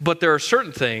 But there are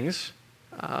certain things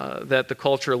that the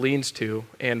culture leans to,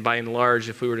 and by and large,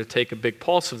 if we were to take a big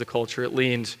pulse of the culture, it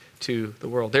leans to the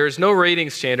world. There is no rating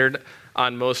standard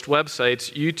on most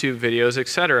websites, YouTube videos,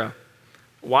 etc.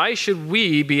 Why should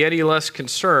we be any less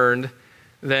concerned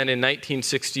than in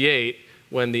 1968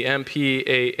 when the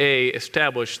MPAA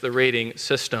established the rating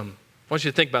system? I want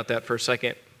you to think about that for a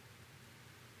second.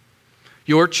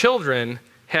 Your children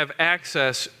have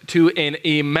access to an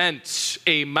immense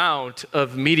amount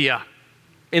of media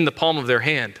in the palm of their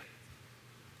hand.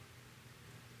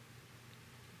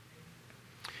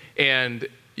 And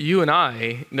you and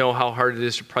I know how hard it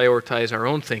is to prioritize our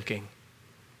own thinking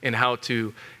and how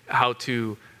to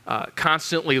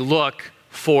constantly look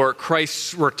for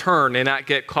Christ's return and not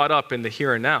get caught up in the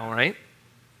here and now, right?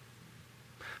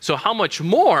 So how much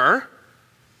more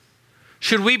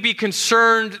should we be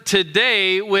concerned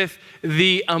today with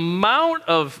the amount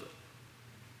of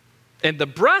and the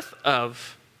breadth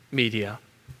of media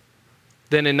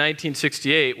than in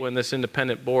 1968 when this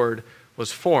independent board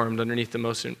was formed underneath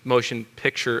the Motion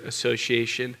Picture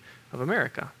Association of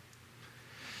America?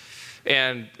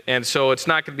 And so it's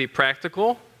not going to be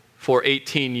practical for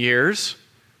 18 years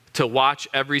to watch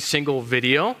every single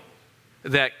video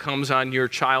that comes on your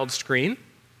child's screen,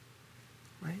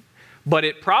 right? But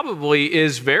it probably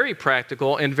is very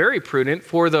practical and very prudent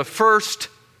for the first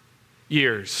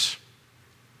years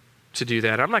to do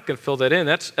that. I'm not going to fill that in.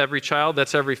 That's every child,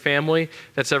 that's every family,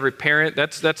 that's every parent,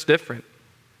 that's different.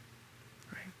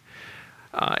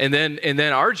 And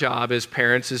then our job as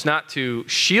parents is not to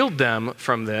shield them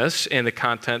from this and the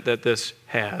content that this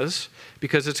has,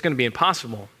 because it's going to be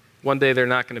impossible. One day they're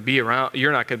not going to be around.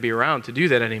 You're not going to be around to do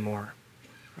that anymore,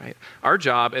 right? Our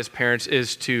job as parents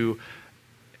is to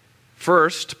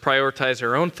first prioritize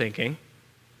our own thinking,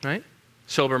 right?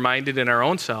 Sober-minded in our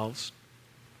own selves.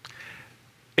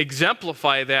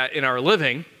 Exemplify that in our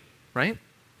living, right?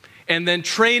 And then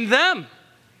train them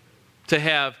to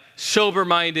have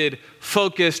sober-minded,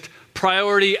 focused,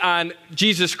 priority on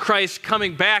Jesus Christ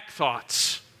coming back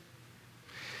thoughts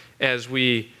as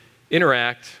we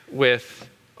interact with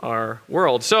our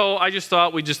world. So I just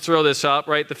thought we'd just throw this up,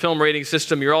 right? The film rating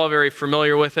system, you're all very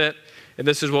familiar with it. And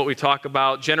this is what we talk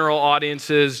about. General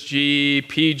audiences, G,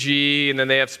 PG, and then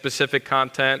they have specific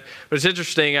content. But it's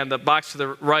interesting, on the box to the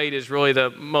right is really the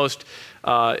most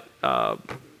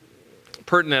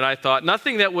pertinent, I thought.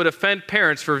 Nothing that would offend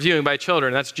parents for viewing by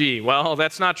children. That's G. Well,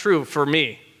 that's not true for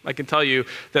me. I can tell you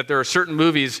that there are certain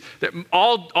movies, that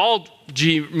all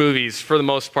G movies for the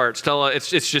most part, Stella, it's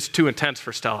just too intense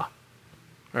for Stella,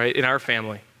 right, in our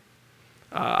family.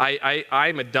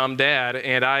 I'm a dumb dad,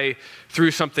 and I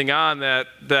threw something on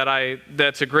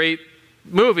that's a great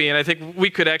movie, and I think we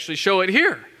could actually show it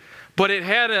here. But it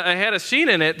had a scene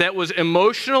in it that was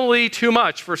emotionally too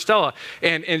much for Stella,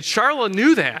 and Charla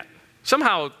knew that.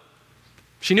 Somehow,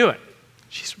 she knew it.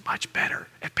 She's much better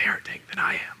at parenting than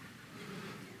I am.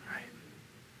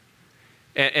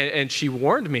 Right? And she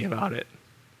warned me about it.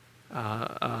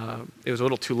 It was a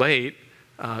little too late.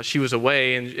 She was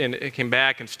away, and it came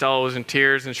back, and Stella was in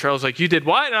tears, and Charles was like, "You did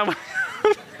what?" And I'm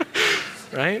like,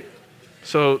 right?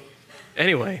 So,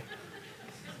 anyway,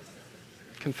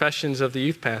 confessions of the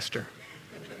youth pastor.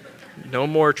 No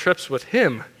more trips with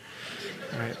him.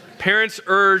 Right. Parents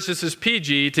urge, this is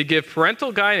PG, to give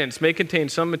parental guidance may contain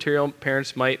some material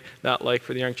parents might not like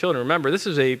for the young children. Remember, this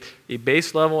is a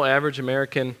base level average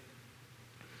American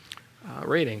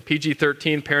rating.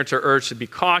 PG-13, parents are urged to be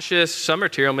cautious. Some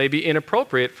material may be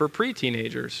inappropriate for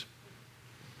pre-teenagers.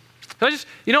 So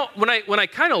when I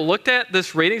kind of looked at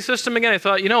this rating system again, I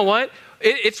thought, you know what?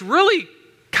 It's really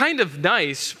kind of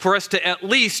nice for us to at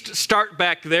least start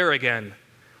back there again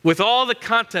with all the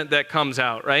content that comes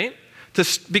out, right?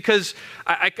 Because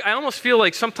I almost feel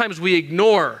like sometimes we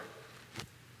ignore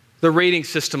the rating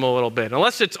system a little bit.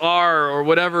 Unless it's R or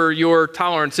whatever your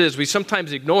tolerance is, we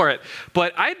sometimes ignore it.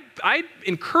 But I'd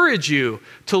encourage you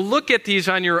to look at these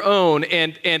on your own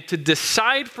and to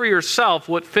decide for yourself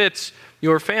what fits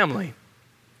your family.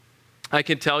 I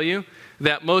can tell you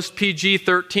that most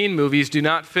PG-13 movies do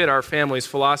not fit our family's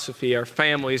philosophy, our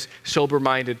family's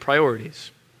sober-minded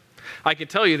priorities. I can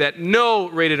tell you that no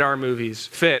rated R movies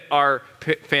fit our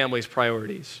family's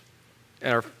priorities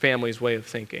and our family's way of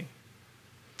thinking.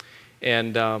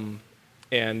 And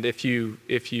if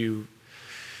you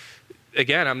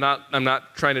again, I'm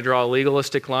not trying to draw a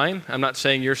legalistic line. I'm not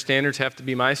saying your standards have to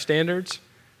be my standards.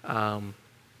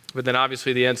 But then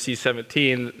obviously the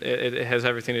NC-17, it has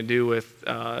everything to do with,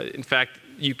 in fact,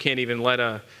 you can't even let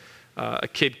a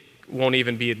kid won't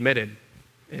even be admitted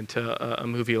into a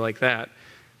movie like that.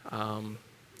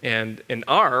 And in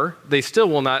R, they still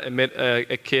will not admit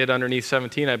a kid underneath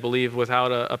 17, I believe,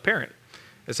 without a parent.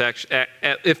 It's actually,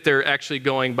 if they're actually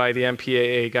going by the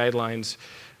MPAA guidelines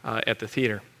at the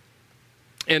theater.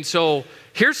 And so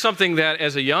here's something that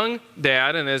as a young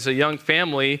dad and as a young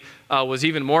family was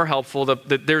even more helpful.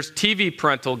 There's TV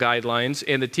parental guidelines,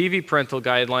 and the TV parental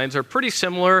guidelines are pretty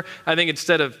similar. I think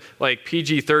instead of like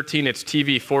PG-13, it's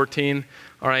TV-14,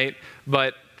 all right?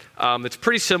 But it's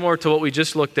pretty similar to what we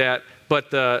just looked at.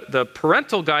 But the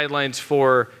parental guidelines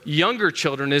for younger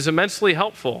children is immensely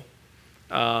helpful.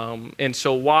 And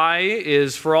so Y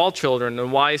is for all children,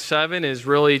 and Y7 is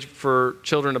really for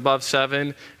children above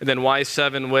 7, and then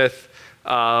Y7 with,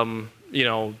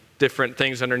 different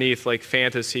things underneath like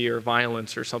fantasy or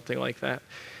violence or something like that.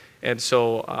 And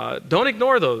so don't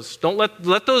ignore those. Don't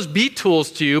let those be tools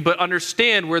to you, but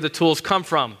understand where the tools come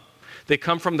from. They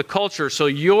come from the culture. So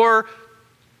your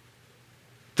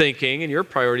thinking and your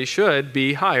priority should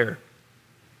be higher.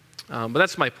 But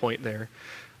that's my point there.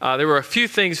 There were a few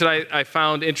things that I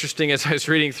found interesting as I was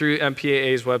reading through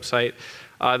MPAA's website.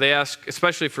 They ask,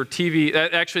 especially for TV,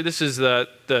 actually this is the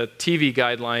TV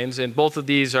guidelines, and both of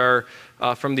these are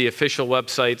from the official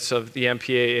websites of the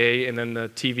MPAA and then the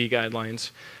TV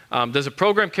guidelines. Does a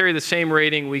program carry the same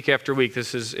rating week after week?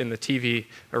 This is in the TV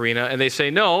arena. And they say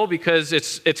no, because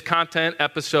it's content,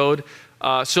 episode.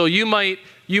 So you might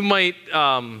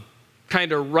kind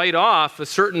of write off a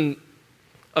certain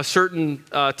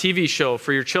TV show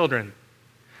for your children,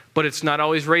 but it's not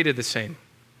always rated the same.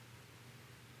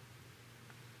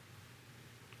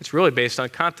 It's really based on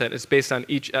content. It's based on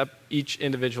each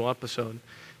individual episode.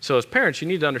 So as parents, you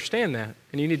need to understand that,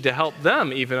 and you need to help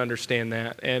them even understand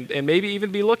that, and maybe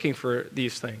even be looking for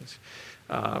these things.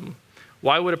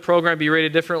 Why would a program be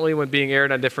rated differently when being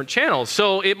aired on different channels?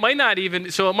 So it might be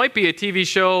a TV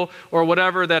show or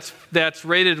whatever that's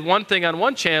rated one thing on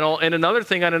one channel and another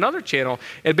thing on another channel.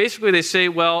 And basically they say,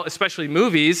 well, especially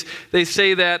movies, they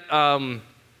say that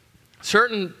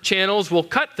certain channels will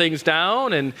cut things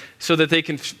down and so that they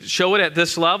can show it at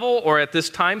this level or at this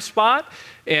time spot.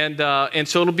 And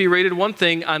so it'll be rated one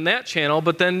thing on that channel,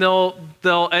 but then they'll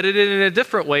edit it in a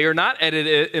different way or not edit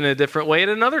it in a different way at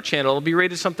another channel. It'll be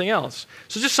rated something else.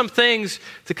 So just some things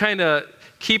to kind of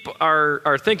keep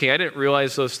our thinking. I didn't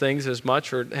realize those things as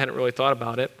much or hadn't really thought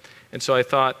about it. And so I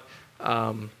thought,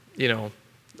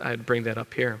 I'd bring that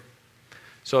up here.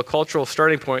 So a cultural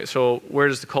starting point. So where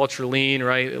does the culture lean,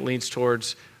 right? It leans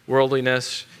towards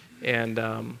worldliness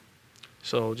and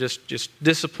so just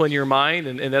discipline your mind,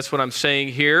 and that's what I'm saying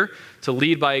here, to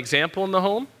lead by example in the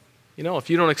home. If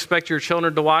you don't expect your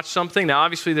children to watch something, now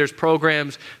obviously there's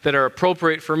programs that are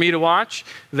appropriate for me to watch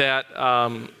that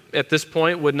at this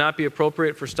point would not be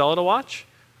appropriate for Stella to watch,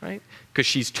 right? Because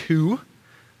she's 2.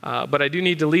 But I do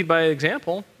need to lead by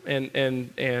example, and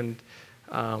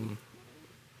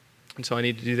so I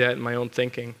need to do that in my own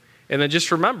thinking. And then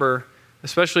just remember,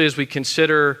 especially as we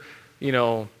consider,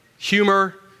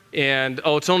 humor, and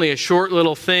it's only a short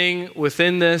little thing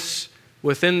within this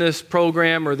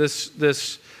program or this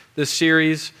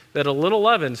series, that a little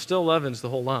leaven still leavens the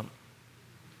whole lump.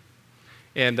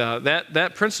 And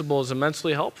that principle is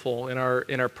immensely helpful in our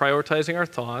prioritizing our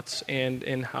thoughts and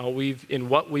in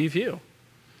what we view.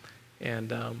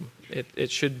 And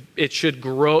it should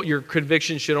grow. Your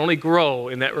conviction should only grow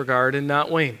in that regard and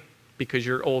not wane because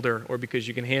you're older or because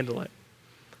you can handle it.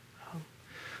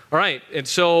 All right, and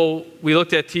so we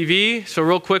looked at TV. So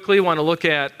real quickly, want to look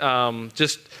at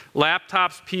just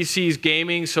laptops, PCs,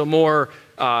 gaming, so more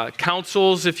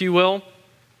consoles, if you will.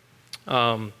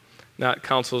 Not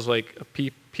consoles like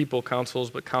people consoles,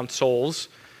 but consoles.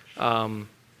 And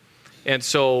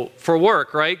so for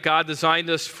work, right? God designed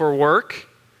us for work,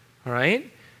 all right?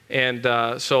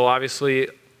 And so obviously,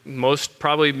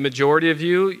 probably majority of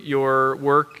you, your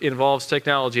work involves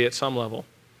technology at some level.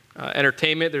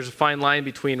 Entertainment, there's a fine line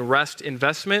between rest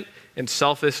investment and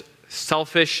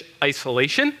selfish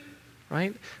isolation,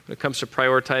 right? When it comes to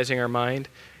prioritizing our mind.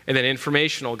 And then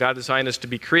informational, God designed us to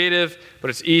be creative,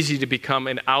 but it's easy to become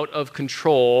an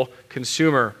out-of-control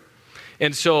consumer.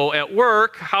 And so at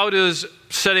work, how does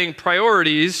setting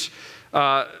priorities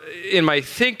in my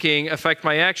thinking affect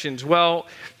my actions? Well,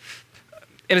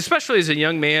 and especially as a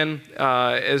young man,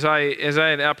 as I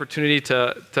had an opportunity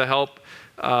to help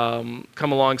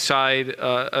come alongside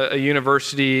a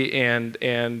university and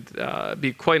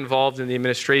be quite involved in the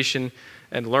administration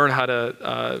and learn how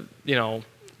to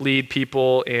lead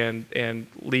people and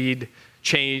lead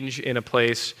change in a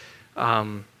place.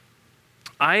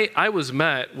 I was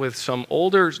met with some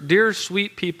older, dear,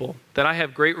 sweet people that I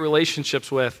have great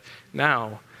relationships with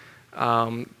now.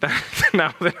 Now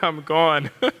that I'm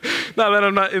gone, now that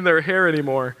I'm not in their hair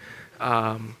anymore.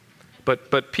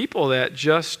 But people that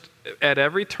just at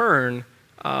every turn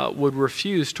would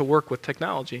refuse to work with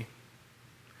technology.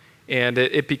 And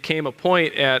it became a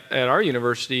point at our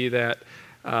university that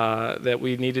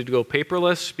we needed to go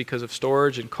paperless because of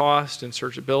storage and cost and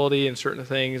searchability and certain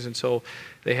things. And so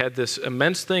they had this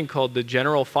immense thing called the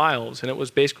general files. And it was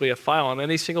basically a file on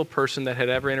any single person that had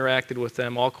ever interacted with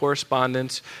them, all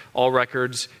correspondence, all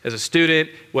records as a student,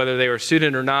 whether they were a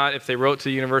student or not, if they wrote to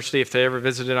the university, if they ever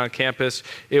visited on campus.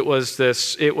 It was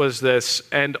this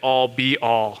end all be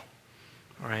all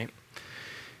right?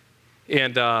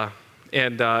 And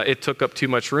it took up too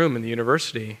much room in the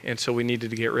university, and so we needed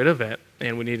to get rid of it,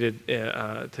 and we needed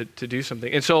to do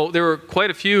something. And so there were quite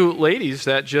a few ladies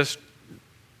that just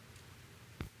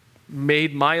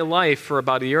made my life for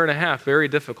about a year and a half very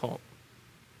difficult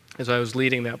as I was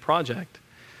leading that project.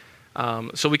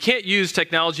 So we can't use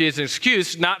technology as an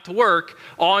excuse not to work.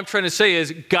 All I'm trying to say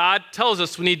is God tells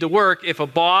us we need to work. If a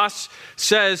boss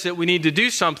says that we need to do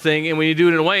something and we need to do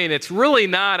it in a way and it's really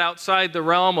not outside the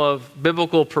realm of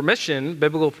biblical permission,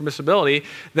 biblical permissibility,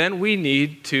 then we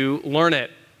need to learn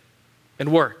it and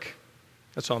work.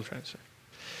 That's all I'm trying to say.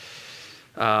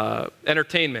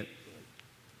 Entertainment.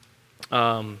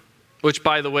 Which,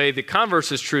 by the way, the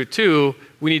converse is true too.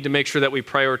 We need to make sure that we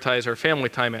prioritize our family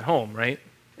time at home, right?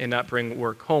 And not bring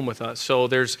work home with us. So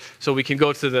we can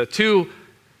go to the two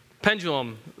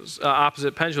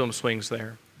opposite pendulum swings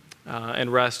there,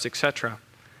 and rest, etc.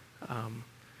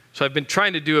 So I've been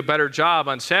trying to do a better job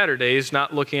on Saturdays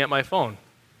not looking at my phone.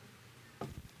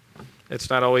 It's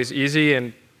not always easy,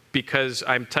 and because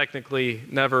I'm technically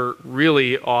never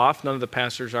really off, none of the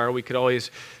pastors are, we could always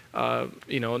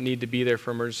need to be there for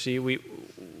emergency.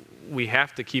 We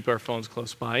have to keep our phones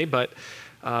close by, but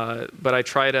I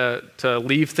try to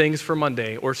leave things for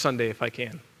Monday or Sunday if I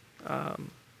can.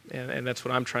 And that's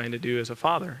what I'm trying to do as a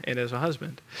father and as a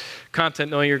husband.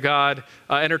 Content, knowing your God.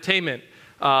 Entertainment.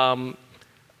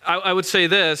 I would say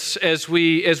this, as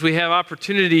we have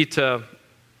opportunity to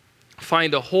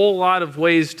find a whole lot of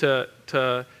ways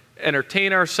to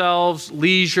entertain ourselves,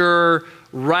 leisure,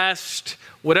 rest,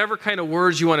 whatever kind of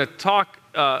words you want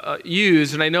to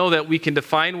use, and I know that we can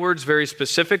define words very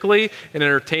specifically, and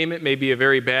entertainment may be a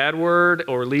very bad word,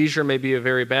 or leisure may be a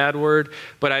very bad word,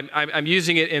 but I'm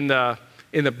using it in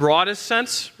the broadest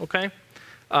sense, okay?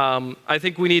 I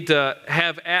think we need to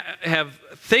have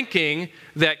thinking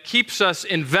that keeps us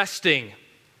investing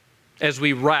as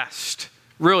we rest,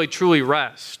 really truly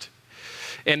rest,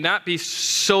 and not be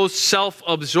so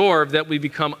self-absorbed that we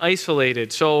become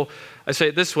isolated. So I say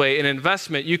it this way, an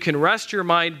investment, you can rest your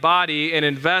mind, body, and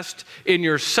invest in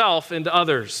yourself and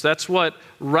others. That's what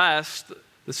rest,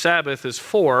 the Sabbath, is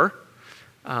for.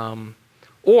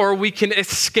 Or we can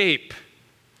escape.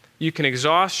 You can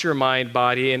exhaust your mind,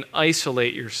 body, and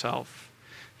isolate yourself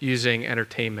using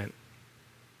entertainment.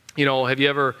 Have you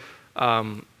ever,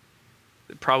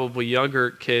 probably younger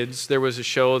kids, there was a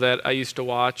show that I used to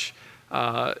watch,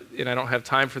 and I don't have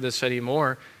time for this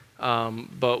anymore,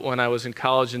 but when I was in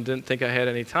college and didn't think I had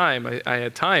any time, I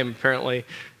had time apparently,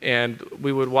 and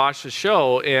we would watch the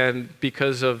show, and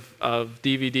because of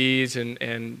DVDs and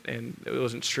it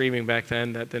wasn't streaming back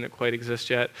then, that didn't quite exist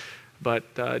yet,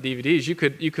 but DVDs, you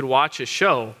could watch a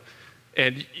show,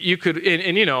 and you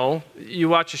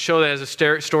watch a show that has a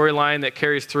storyline that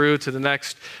carries through to the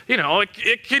next,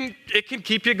 it can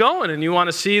keep you going, and you want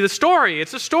to see the story.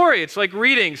 It's a story. It's like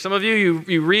reading. Some of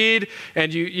you read,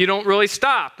 and you don't really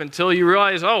stop until you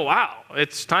realize, oh, wow,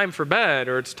 it's time for bed,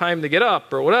 or it's time to get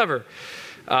up, or whatever.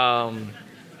 And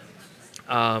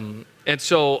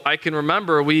so I can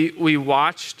remember we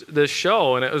watched this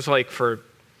show, and it was like for,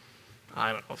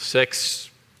 6,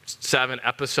 7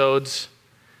 episodes.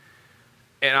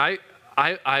 And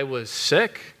I was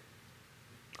sick.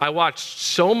 I watched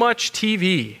so much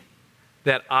TV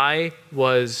that I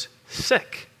was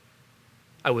sick.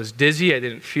 I was dizzy. I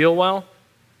didn't feel well.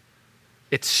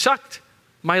 It sucked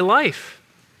my life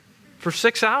for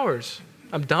 6 hours.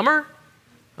 I'm dumber.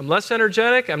 I'm less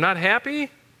energetic. I'm not happy.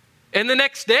 And the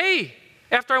next day,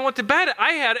 after I went to bed,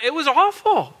 it was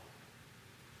awful.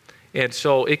 And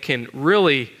so it can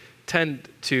really tend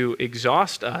to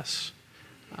exhaust us.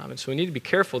 And so we need to be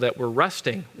careful that we're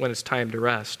resting when it's time to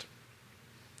rest.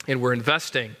 And we're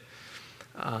investing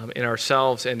in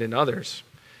ourselves and in others.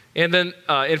 And then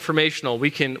informational. We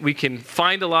can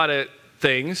find a lot of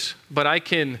things, but I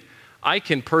can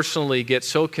personally get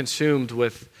so consumed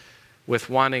with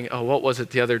wanting, what was it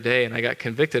the other day? And I got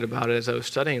convicted about it as I was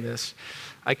studying this.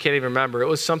 I can't even remember. It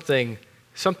was something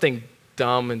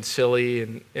dumb and silly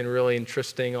and really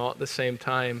interesting all at the same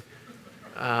time.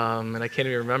 And I can't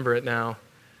even remember it now.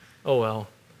 Oh, well.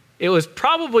 It was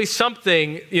probably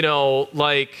something,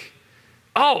 like,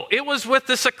 it was with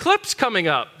this eclipse coming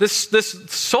up, this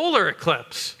solar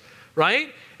eclipse,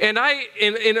 right? And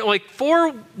in like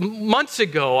 4 months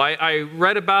ago, I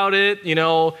read about it,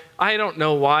 I don't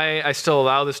know why I still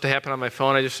allow this to happen on my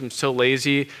phone. I just am so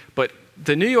lazy. But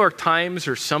the New York Times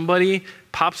or somebody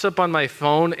pops up on my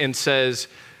phone and says,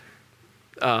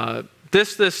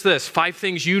 this, 5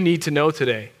 things you need to know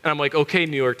today. And I'm like, okay,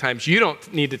 New York Times, you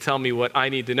don't need to tell me what I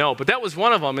need to know. But that was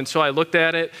one of them. And so I looked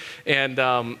at it,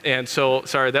 and so,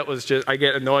 sorry, that was just, I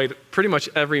get annoyed pretty much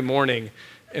every morning.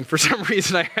 And for some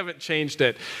reason, I haven't changed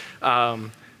it.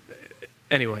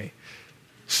 Anyway,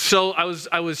 So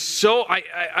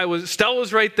Stella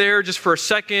was right there just for a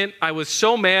second. I was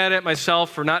so mad at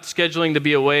myself for not scheduling to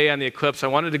be away on the eclipse. I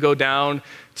wanted to go down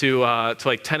to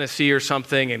like Tennessee or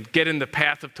something and get in the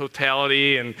path of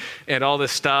totality and all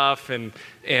this stuff. And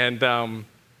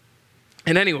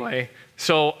anyway,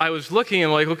 so I was looking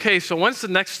and like, okay, so when's the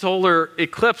next solar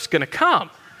eclipse going to come?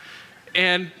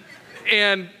 And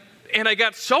I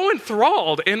got so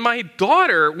enthralled in my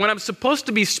daughter when I'm supposed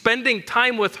to be spending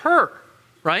time with her.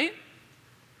 Right?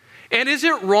 And is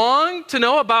it wrong to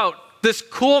know about this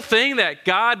cool thing that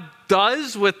God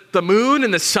does with the moon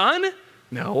and the sun?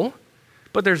 No.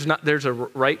 But there's a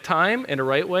right time and a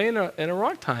right way and a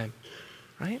wrong time.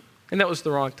 Right? And that was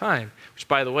the wrong time. Which,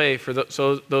 by the way, for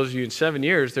those of you in 7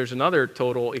 years, there's another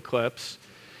total eclipse,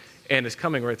 and it's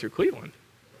coming right through Cleveland.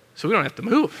 So we don't have to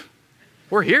move.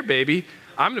 We're here, baby.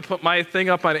 I'm going to put my thing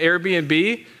up on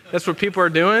Airbnb. That's what people are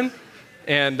doing.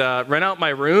 And rent out my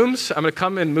rooms. I'm going to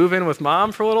come and move in with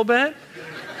Mom for a little bit,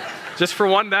 just for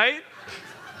one night.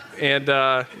 And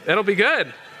it'll be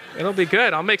good. It'll be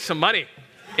good. I'll make some money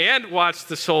and watch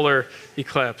the solar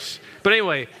eclipse. But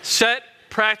anyway, set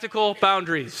practical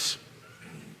boundaries.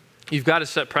 You've got to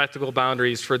set practical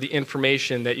boundaries for the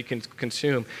information that you can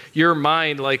consume. Your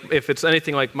mind, like if it's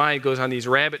anything like mine, goes on these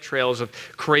rabbit trails of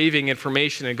craving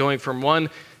information and going from one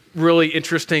really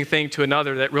interesting thing to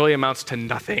another that really amounts to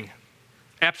nothing.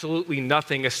 Absolutely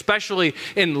nothing, especially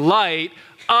in light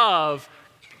of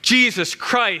Jesus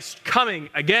Christ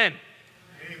coming again.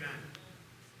 Amen.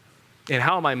 And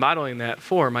how am I modeling that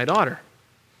for my daughter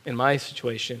in my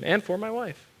situation and for my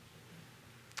wife?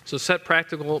 So set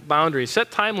practical boundaries,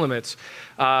 set time limits.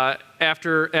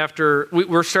 After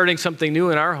we're starting something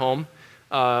new in our home.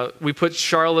 We put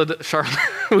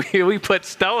we put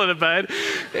Stella to bed,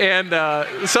 and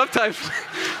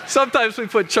sometimes we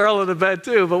put Charlotte to bed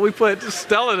too, but we put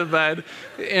Stella to bed,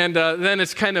 and then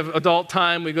it's kind of adult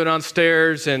time. We go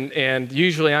downstairs, and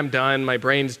usually I'm done. My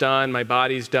brain's done, my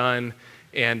body's done,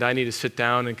 and I need to sit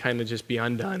down and kind of just be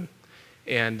undone.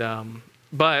 And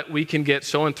but we can get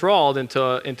so enthralled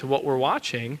into what we're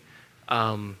watching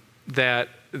that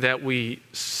we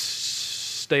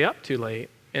stay up too late.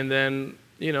 And then,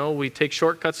 we take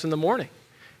shortcuts in the morning.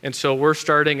 And so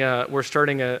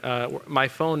my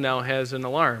phone now has an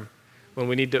alarm. When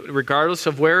we need to, regardless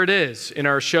of where it is, in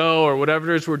our show or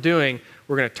whatever it is we're doing,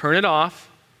 we're going to turn it off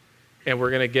and we're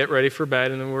going to get ready for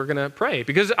bed and then we're going to pray.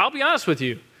 Because I'll be honest with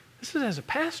you, this is as a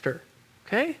pastor,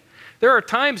 okay? There are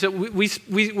times that we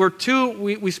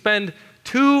spend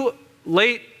too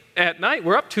late at night.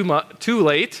 We're up too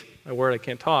late. My word, I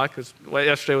can't talk because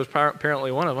yesterday was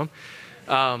apparently one of them.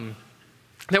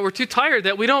 That we're too tired,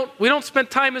 that we don't spend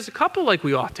time as a couple like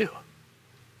we ought to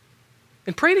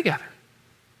and pray together.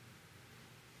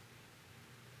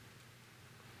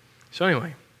 So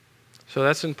anyway,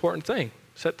 that's an important thing.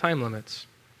 Set time limits.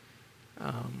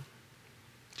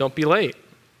 Don't be late.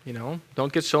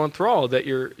 Don't get so enthralled that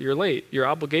you're late. Your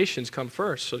obligations come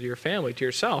first. So to your family, to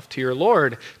yourself, to your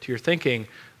Lord, to your thinking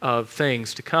of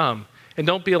things to come. And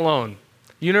don't be alone.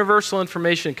 Universal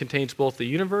information contains both the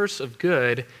universe of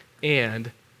good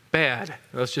and bad.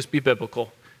 Let's just be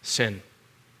biblical. Sin.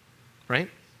 Right?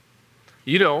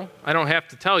 I don't have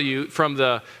to tell you from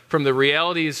the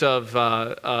realities of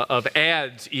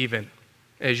ads even,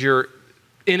 as you're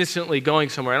innocently going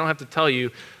somewhere, I don't have to tell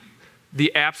you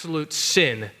the absolute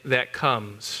sin that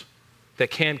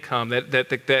can come,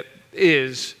 that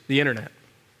is the internet.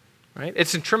 Right?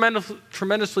 It's a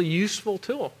tremendously useful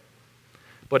tool,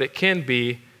 but it can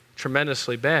be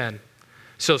tremendously bad.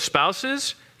 So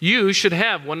spouses, you should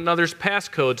have one another's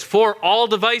passcodes for all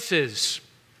devices.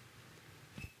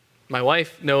 My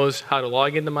wife knows how to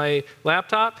log into my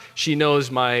laptop. She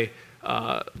knows my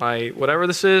whatever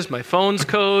this is, my phone's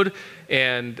code,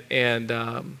 and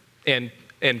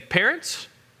parents,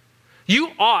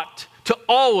 you ought to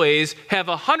always have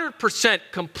 100%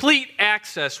 complete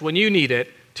access when you need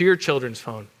it to your children's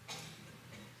phone,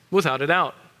 without a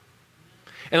doubt.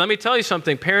 And let me tell you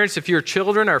something, parents, if your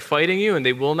children are fighting you and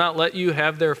they will not let you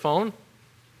have their phone,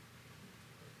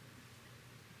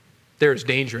 there's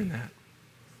danger in that.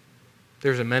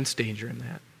 There's immense danger in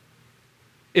that.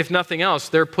 If nothing else,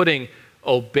 they're putting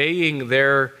obeying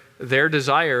their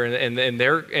desire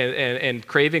and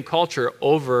craving culture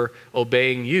over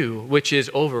obeying you, which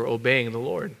is over obeying the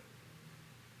Lord.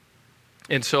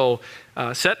 And so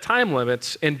set time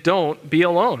limits and don't be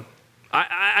alone.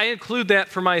 I include that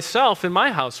for myself in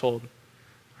my household,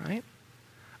 right?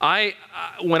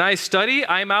 When I study,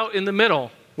 I'm out in the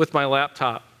middle with my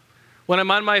laptop. When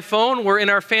I'm on my phone, we're in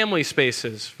our family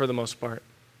spaces for the most part.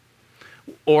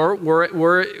 Or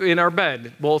we're in our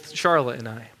bed, both Charlotte and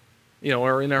I,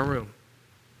 or in our room.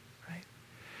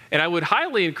 And I would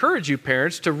highly encourage you,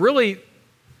 parents, to really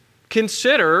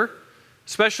consider,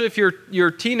 especially if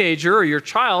your teenager or your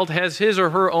child has his or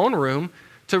her own room,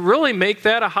 to really make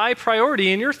that a high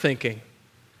priority in your thinking.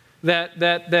 That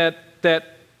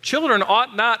children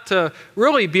ought not to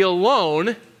really be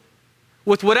alone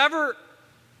with whatever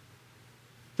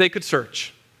they could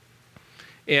search.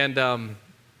 And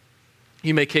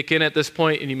you may kick in at this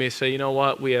point and you may say, you know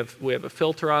what, we have a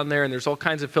filter on there and there's all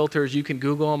kinds of filters. You can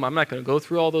Google them. I'm not going to go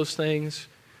through all those things,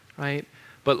 right?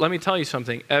 But let me tell you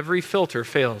something. Every filter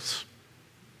fails.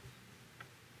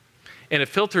 And a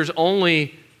filter's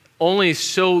only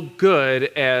so good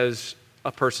as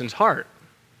a person's heart.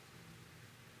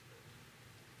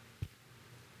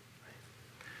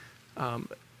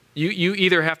 You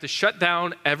either have to shut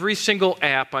down every single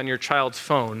app on your child's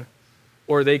phone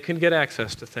or they can get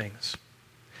access to things.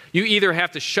 You either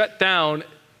have to shut down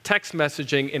text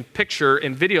messaging and picture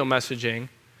and video messaging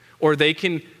or they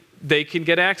can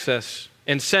get access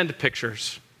and send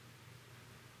pictures.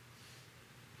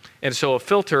 And so a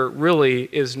filter really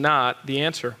is not the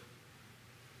answer.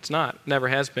 It's not. Never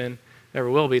has been. Never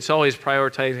will be. It's always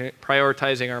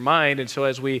prioritizing our mind. And so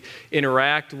as we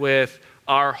interact with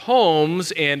our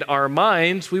homes and our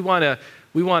minds, we want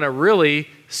to really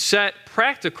set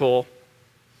practical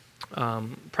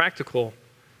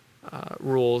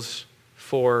rules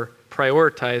for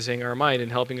prioritizing our mind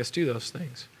and helping us do those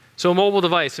things. So a mobile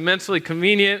device, immensely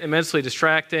convenient, immensely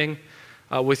distracting,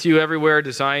 with you everywhere,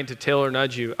 designed to tailor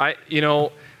nudge you.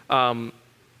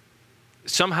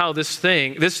 Somehow this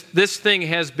thing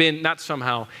has been, not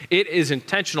somehow, it is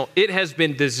intentional. It has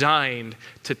been designed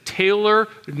to tailor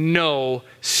know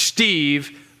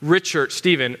Stephen Richard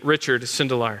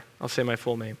Sindelar. I'll say my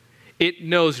full name. It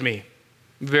knows me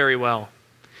very well.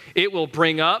 It will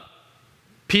bring up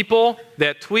people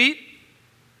that tweet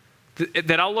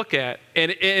that I'll look at,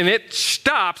 and it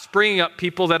stops bringing up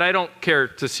people that I don't care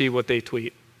to see what they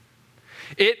tweet.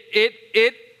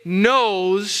 It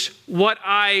knows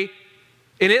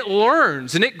and it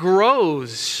learns and it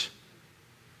grows.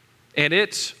 And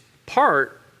it's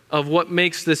part of what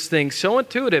makes this thing so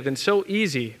intuitive and so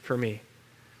easy for me.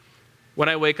 When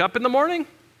I wake up in the morning,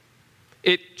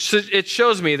 it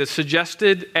shows me the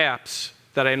suggested apps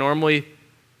that I normally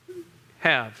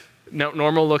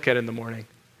look at in the morning.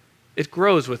 It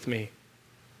grows with me.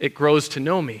 It grows to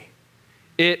know me.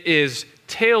 It is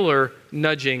tailor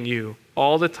nudging you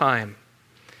all the time.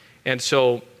 And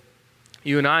so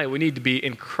you and I, we need to be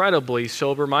incredibly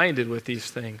sober-minded with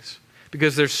these things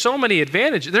because there's so many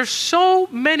advantages. There's so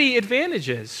many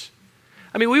advantages.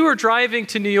 I mean, we were driving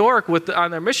to New York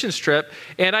on our missions trip,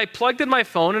 and I plugged in my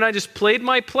phone, and I just played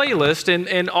my playlist,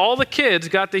 and all the kids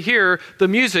got to hear the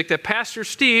music that Pastor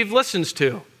Steve listens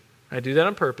to. I do that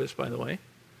on purpose, by the way.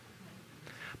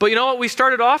 But you know what we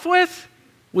started off with?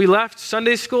 We left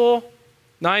Sunday school,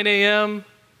 9 a.m.,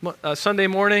 Sunday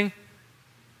morning,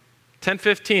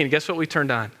 10:15. Guess what we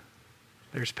turned on?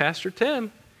 There's Pastor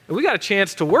Tim. And we got a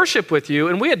chance to worship with you,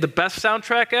 and we had the best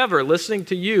soundtrack ever, listening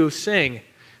to you sing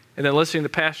and then listening to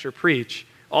Pastor preach,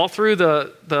 all through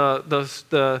the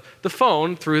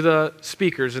phone, through the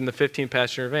speakers in the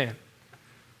 15-passenger van.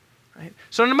 Right?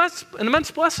 So an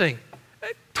immense blessing.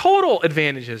 Total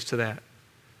advantages to that.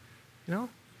 You know?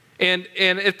 And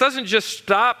it doesn't just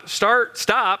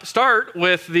start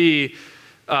with the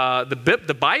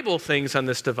Bible things on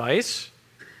this device.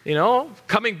 You know,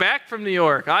 coming back from New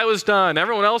York, I was done.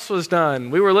 Everyone else was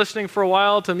done. We were listening for a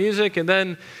while to music, and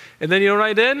then you know what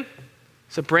I did?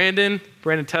 So Brandon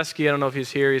Teskey, I don't know if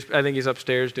he's here. I think he's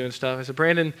upstairs doing stuff. I said,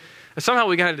 Brandon, somehow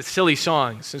we got into silly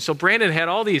songs. And so Brandon had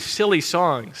all these silly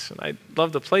songs. And I'd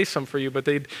love to play some for you, but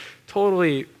they'd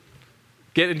totally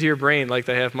get into your brain like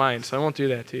they have mine. So I won't do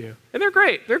that to you. And they're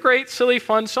great. They're great, silly,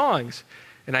 fun songs.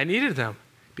 And I needed them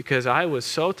because I was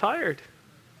so tired.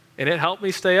 And it helped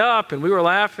me stay up. And we were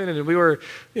laughing. And we were,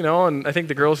 you know, and I think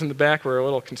the girls in the back were a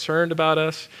little concerned about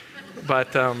us.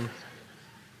 But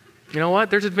you know what?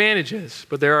 There's advantages,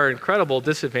 but there are incredible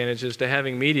disadvantages to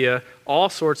having media, all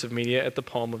sorts of media, at the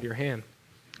palm of your hand,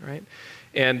 right?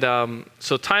 And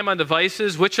so time on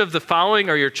devices, which of the following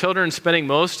are your children spending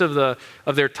most of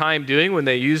their time doing when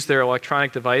they use their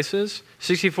electronic devices?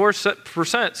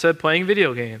 64% said playing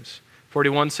video games.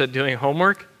 41% said doing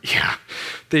homework. Yeah,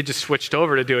 they just switched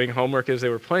over to doing homework as they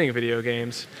were playing video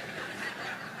games.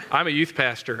 I'm a youth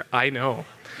pastor, I know.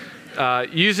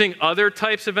 Using other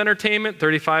types of entertainment,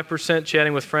 35%,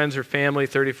 chatting with friends or family,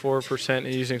 34%,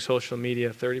 and using social media,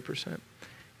 30%.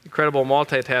 Incredible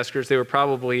multitaskers. They were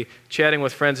probably chatting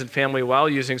with friends and family while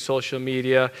using social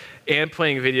media and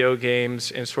playing video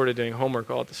games and sort of doing homework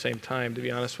all at the same time, to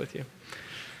be honest with you.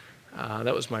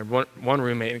 That was my one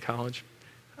roommate in college.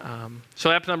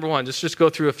 So app number one, just go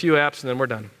through a few apps and then we're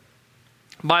done.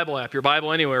 Bible app, your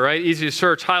Bible anywhere, right? Easy to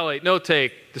search, highlight, note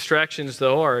take. Distractions,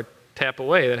 though, are tap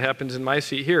away. That happens in my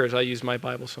seat here as I use my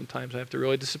Bible sometimes. I have to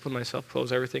really discipline myself,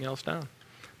 close everything else down.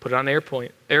 Put it on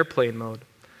airplane mode.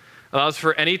 Allows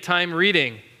for anytime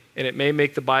reading, and it may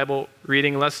make the Bible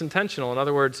reading less intentional. In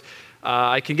other words,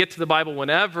 I can get to the Bible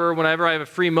whenever I have a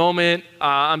free moment,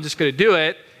 I'm just going to do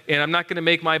it, and I'm not going to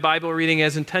make my Bible reading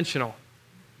as intentional.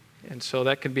 And so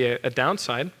that can be a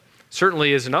downside.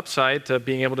 Certainly is an upside to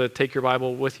being able to take your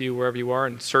Bible with you wherever you are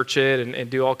and search it and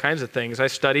do all kinds of things. I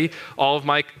study all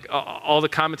the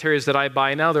commentaries that I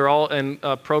buy now. They're all in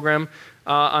a program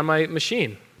on my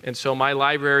machine. And so my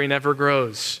library never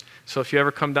grows. So if you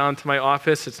ever come down to my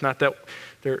office, it's not that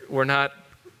we're not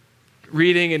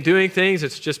reading and doing things.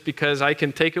 It's just because I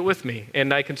can take it with me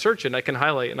and I can search it and I can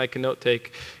highlight and I can note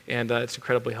take. And it's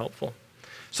incredibly helpful.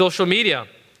 Social media.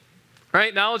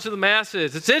 Right? Knowledge of the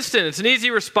masses. It's instant. It's an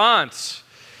easy response.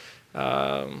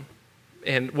 And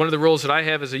one of the rules that I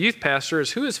have as a youth pastor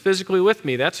is who is physically with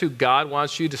me. That's who God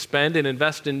wants you to spend and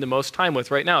invest in the most time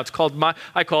with right now.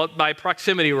 I call it my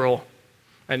proximity rule.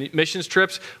 And missions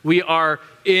trips, we are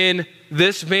in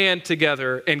this van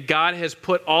together, and God has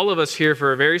put all of us here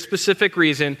for a very specific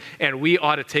reason, and we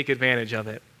ought to take advantage of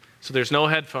it. So there's no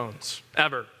headphones,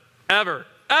 ever.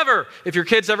 If your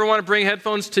kids ever want to bring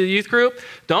headphones to the youth group,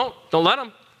 don't let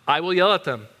them. I will yell at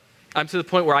them. I'm to the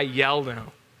point where I yell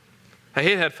now. I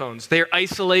hate headphones. They're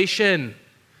isolation.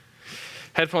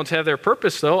 Headphones have their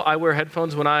purpose, though. I wear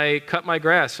headphones when I cut my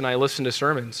grass and I listen to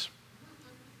sermons.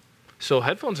 So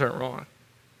headphones aren't wrong.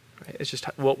 Right? It's just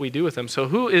what we do with them. So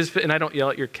and I don't yell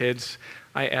at your kids.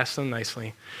 I ask them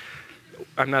nicely.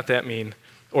 I'm not that mean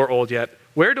or old yet.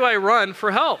 Where do I run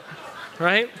for help?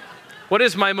 Right? What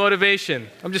is my motivation?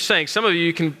 I'm just saying, some of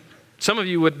you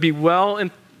would be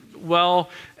never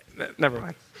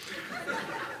mind.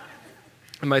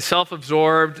 Am I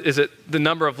self-absorbed? Is it the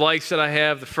number of likes that I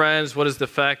have, the friends? What is the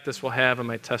effect this will have on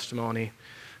my testimony?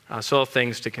 So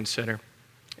things to consider.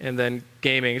 And then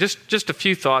gaming. Just a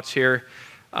few thoughts here.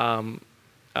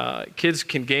 Kids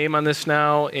can game on this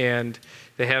now, and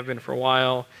they have been for a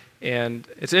while. And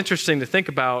it's interesting to think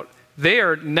about. They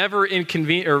are never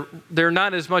they're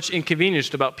not as much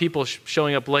inconvenienced about people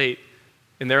showing up late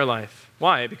in their life.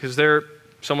 Why? Because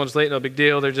someone's late, no big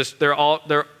deal.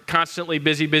 They're constantly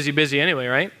busy anyway,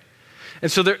 right?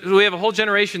 And so we have a whole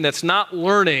generation that's not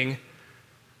learning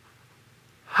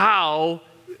how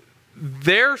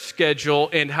their schedule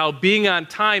and how being on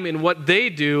time in what they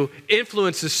do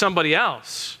influences somebody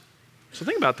else. So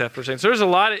think about that for a second. So there's a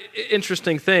lot of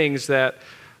interesting things that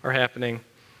are happening.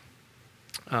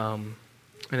 At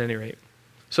any rate.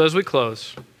 So as we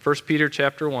close, 1 Peter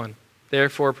chapter 1,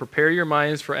 therefore prepare your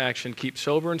minds for action, keep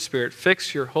sober in spirit,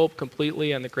 fix your hope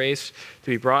completely on the grace to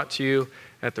be brought to you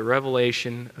at the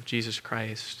revelation of Jesus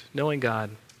Christ. Knowing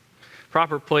God.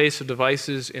 Proper place of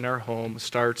devices in our home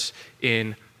starts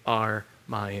in our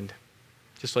mind,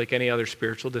 just like any other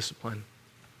spiritual discipline.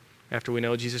 After we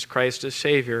know Jesus Christ as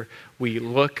Savior, we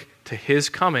look to His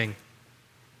coming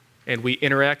and we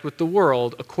interact with the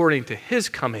world according to His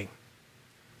coming.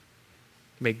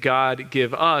 May God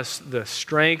give us the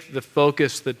strength, the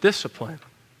focus, the discipline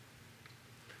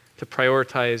to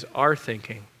prioritize our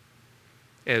thinking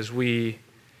as we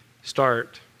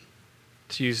start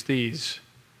to use these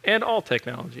and all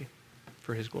technology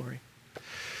for His glory.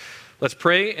 Let's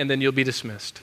pray, and then you'll be dismissed.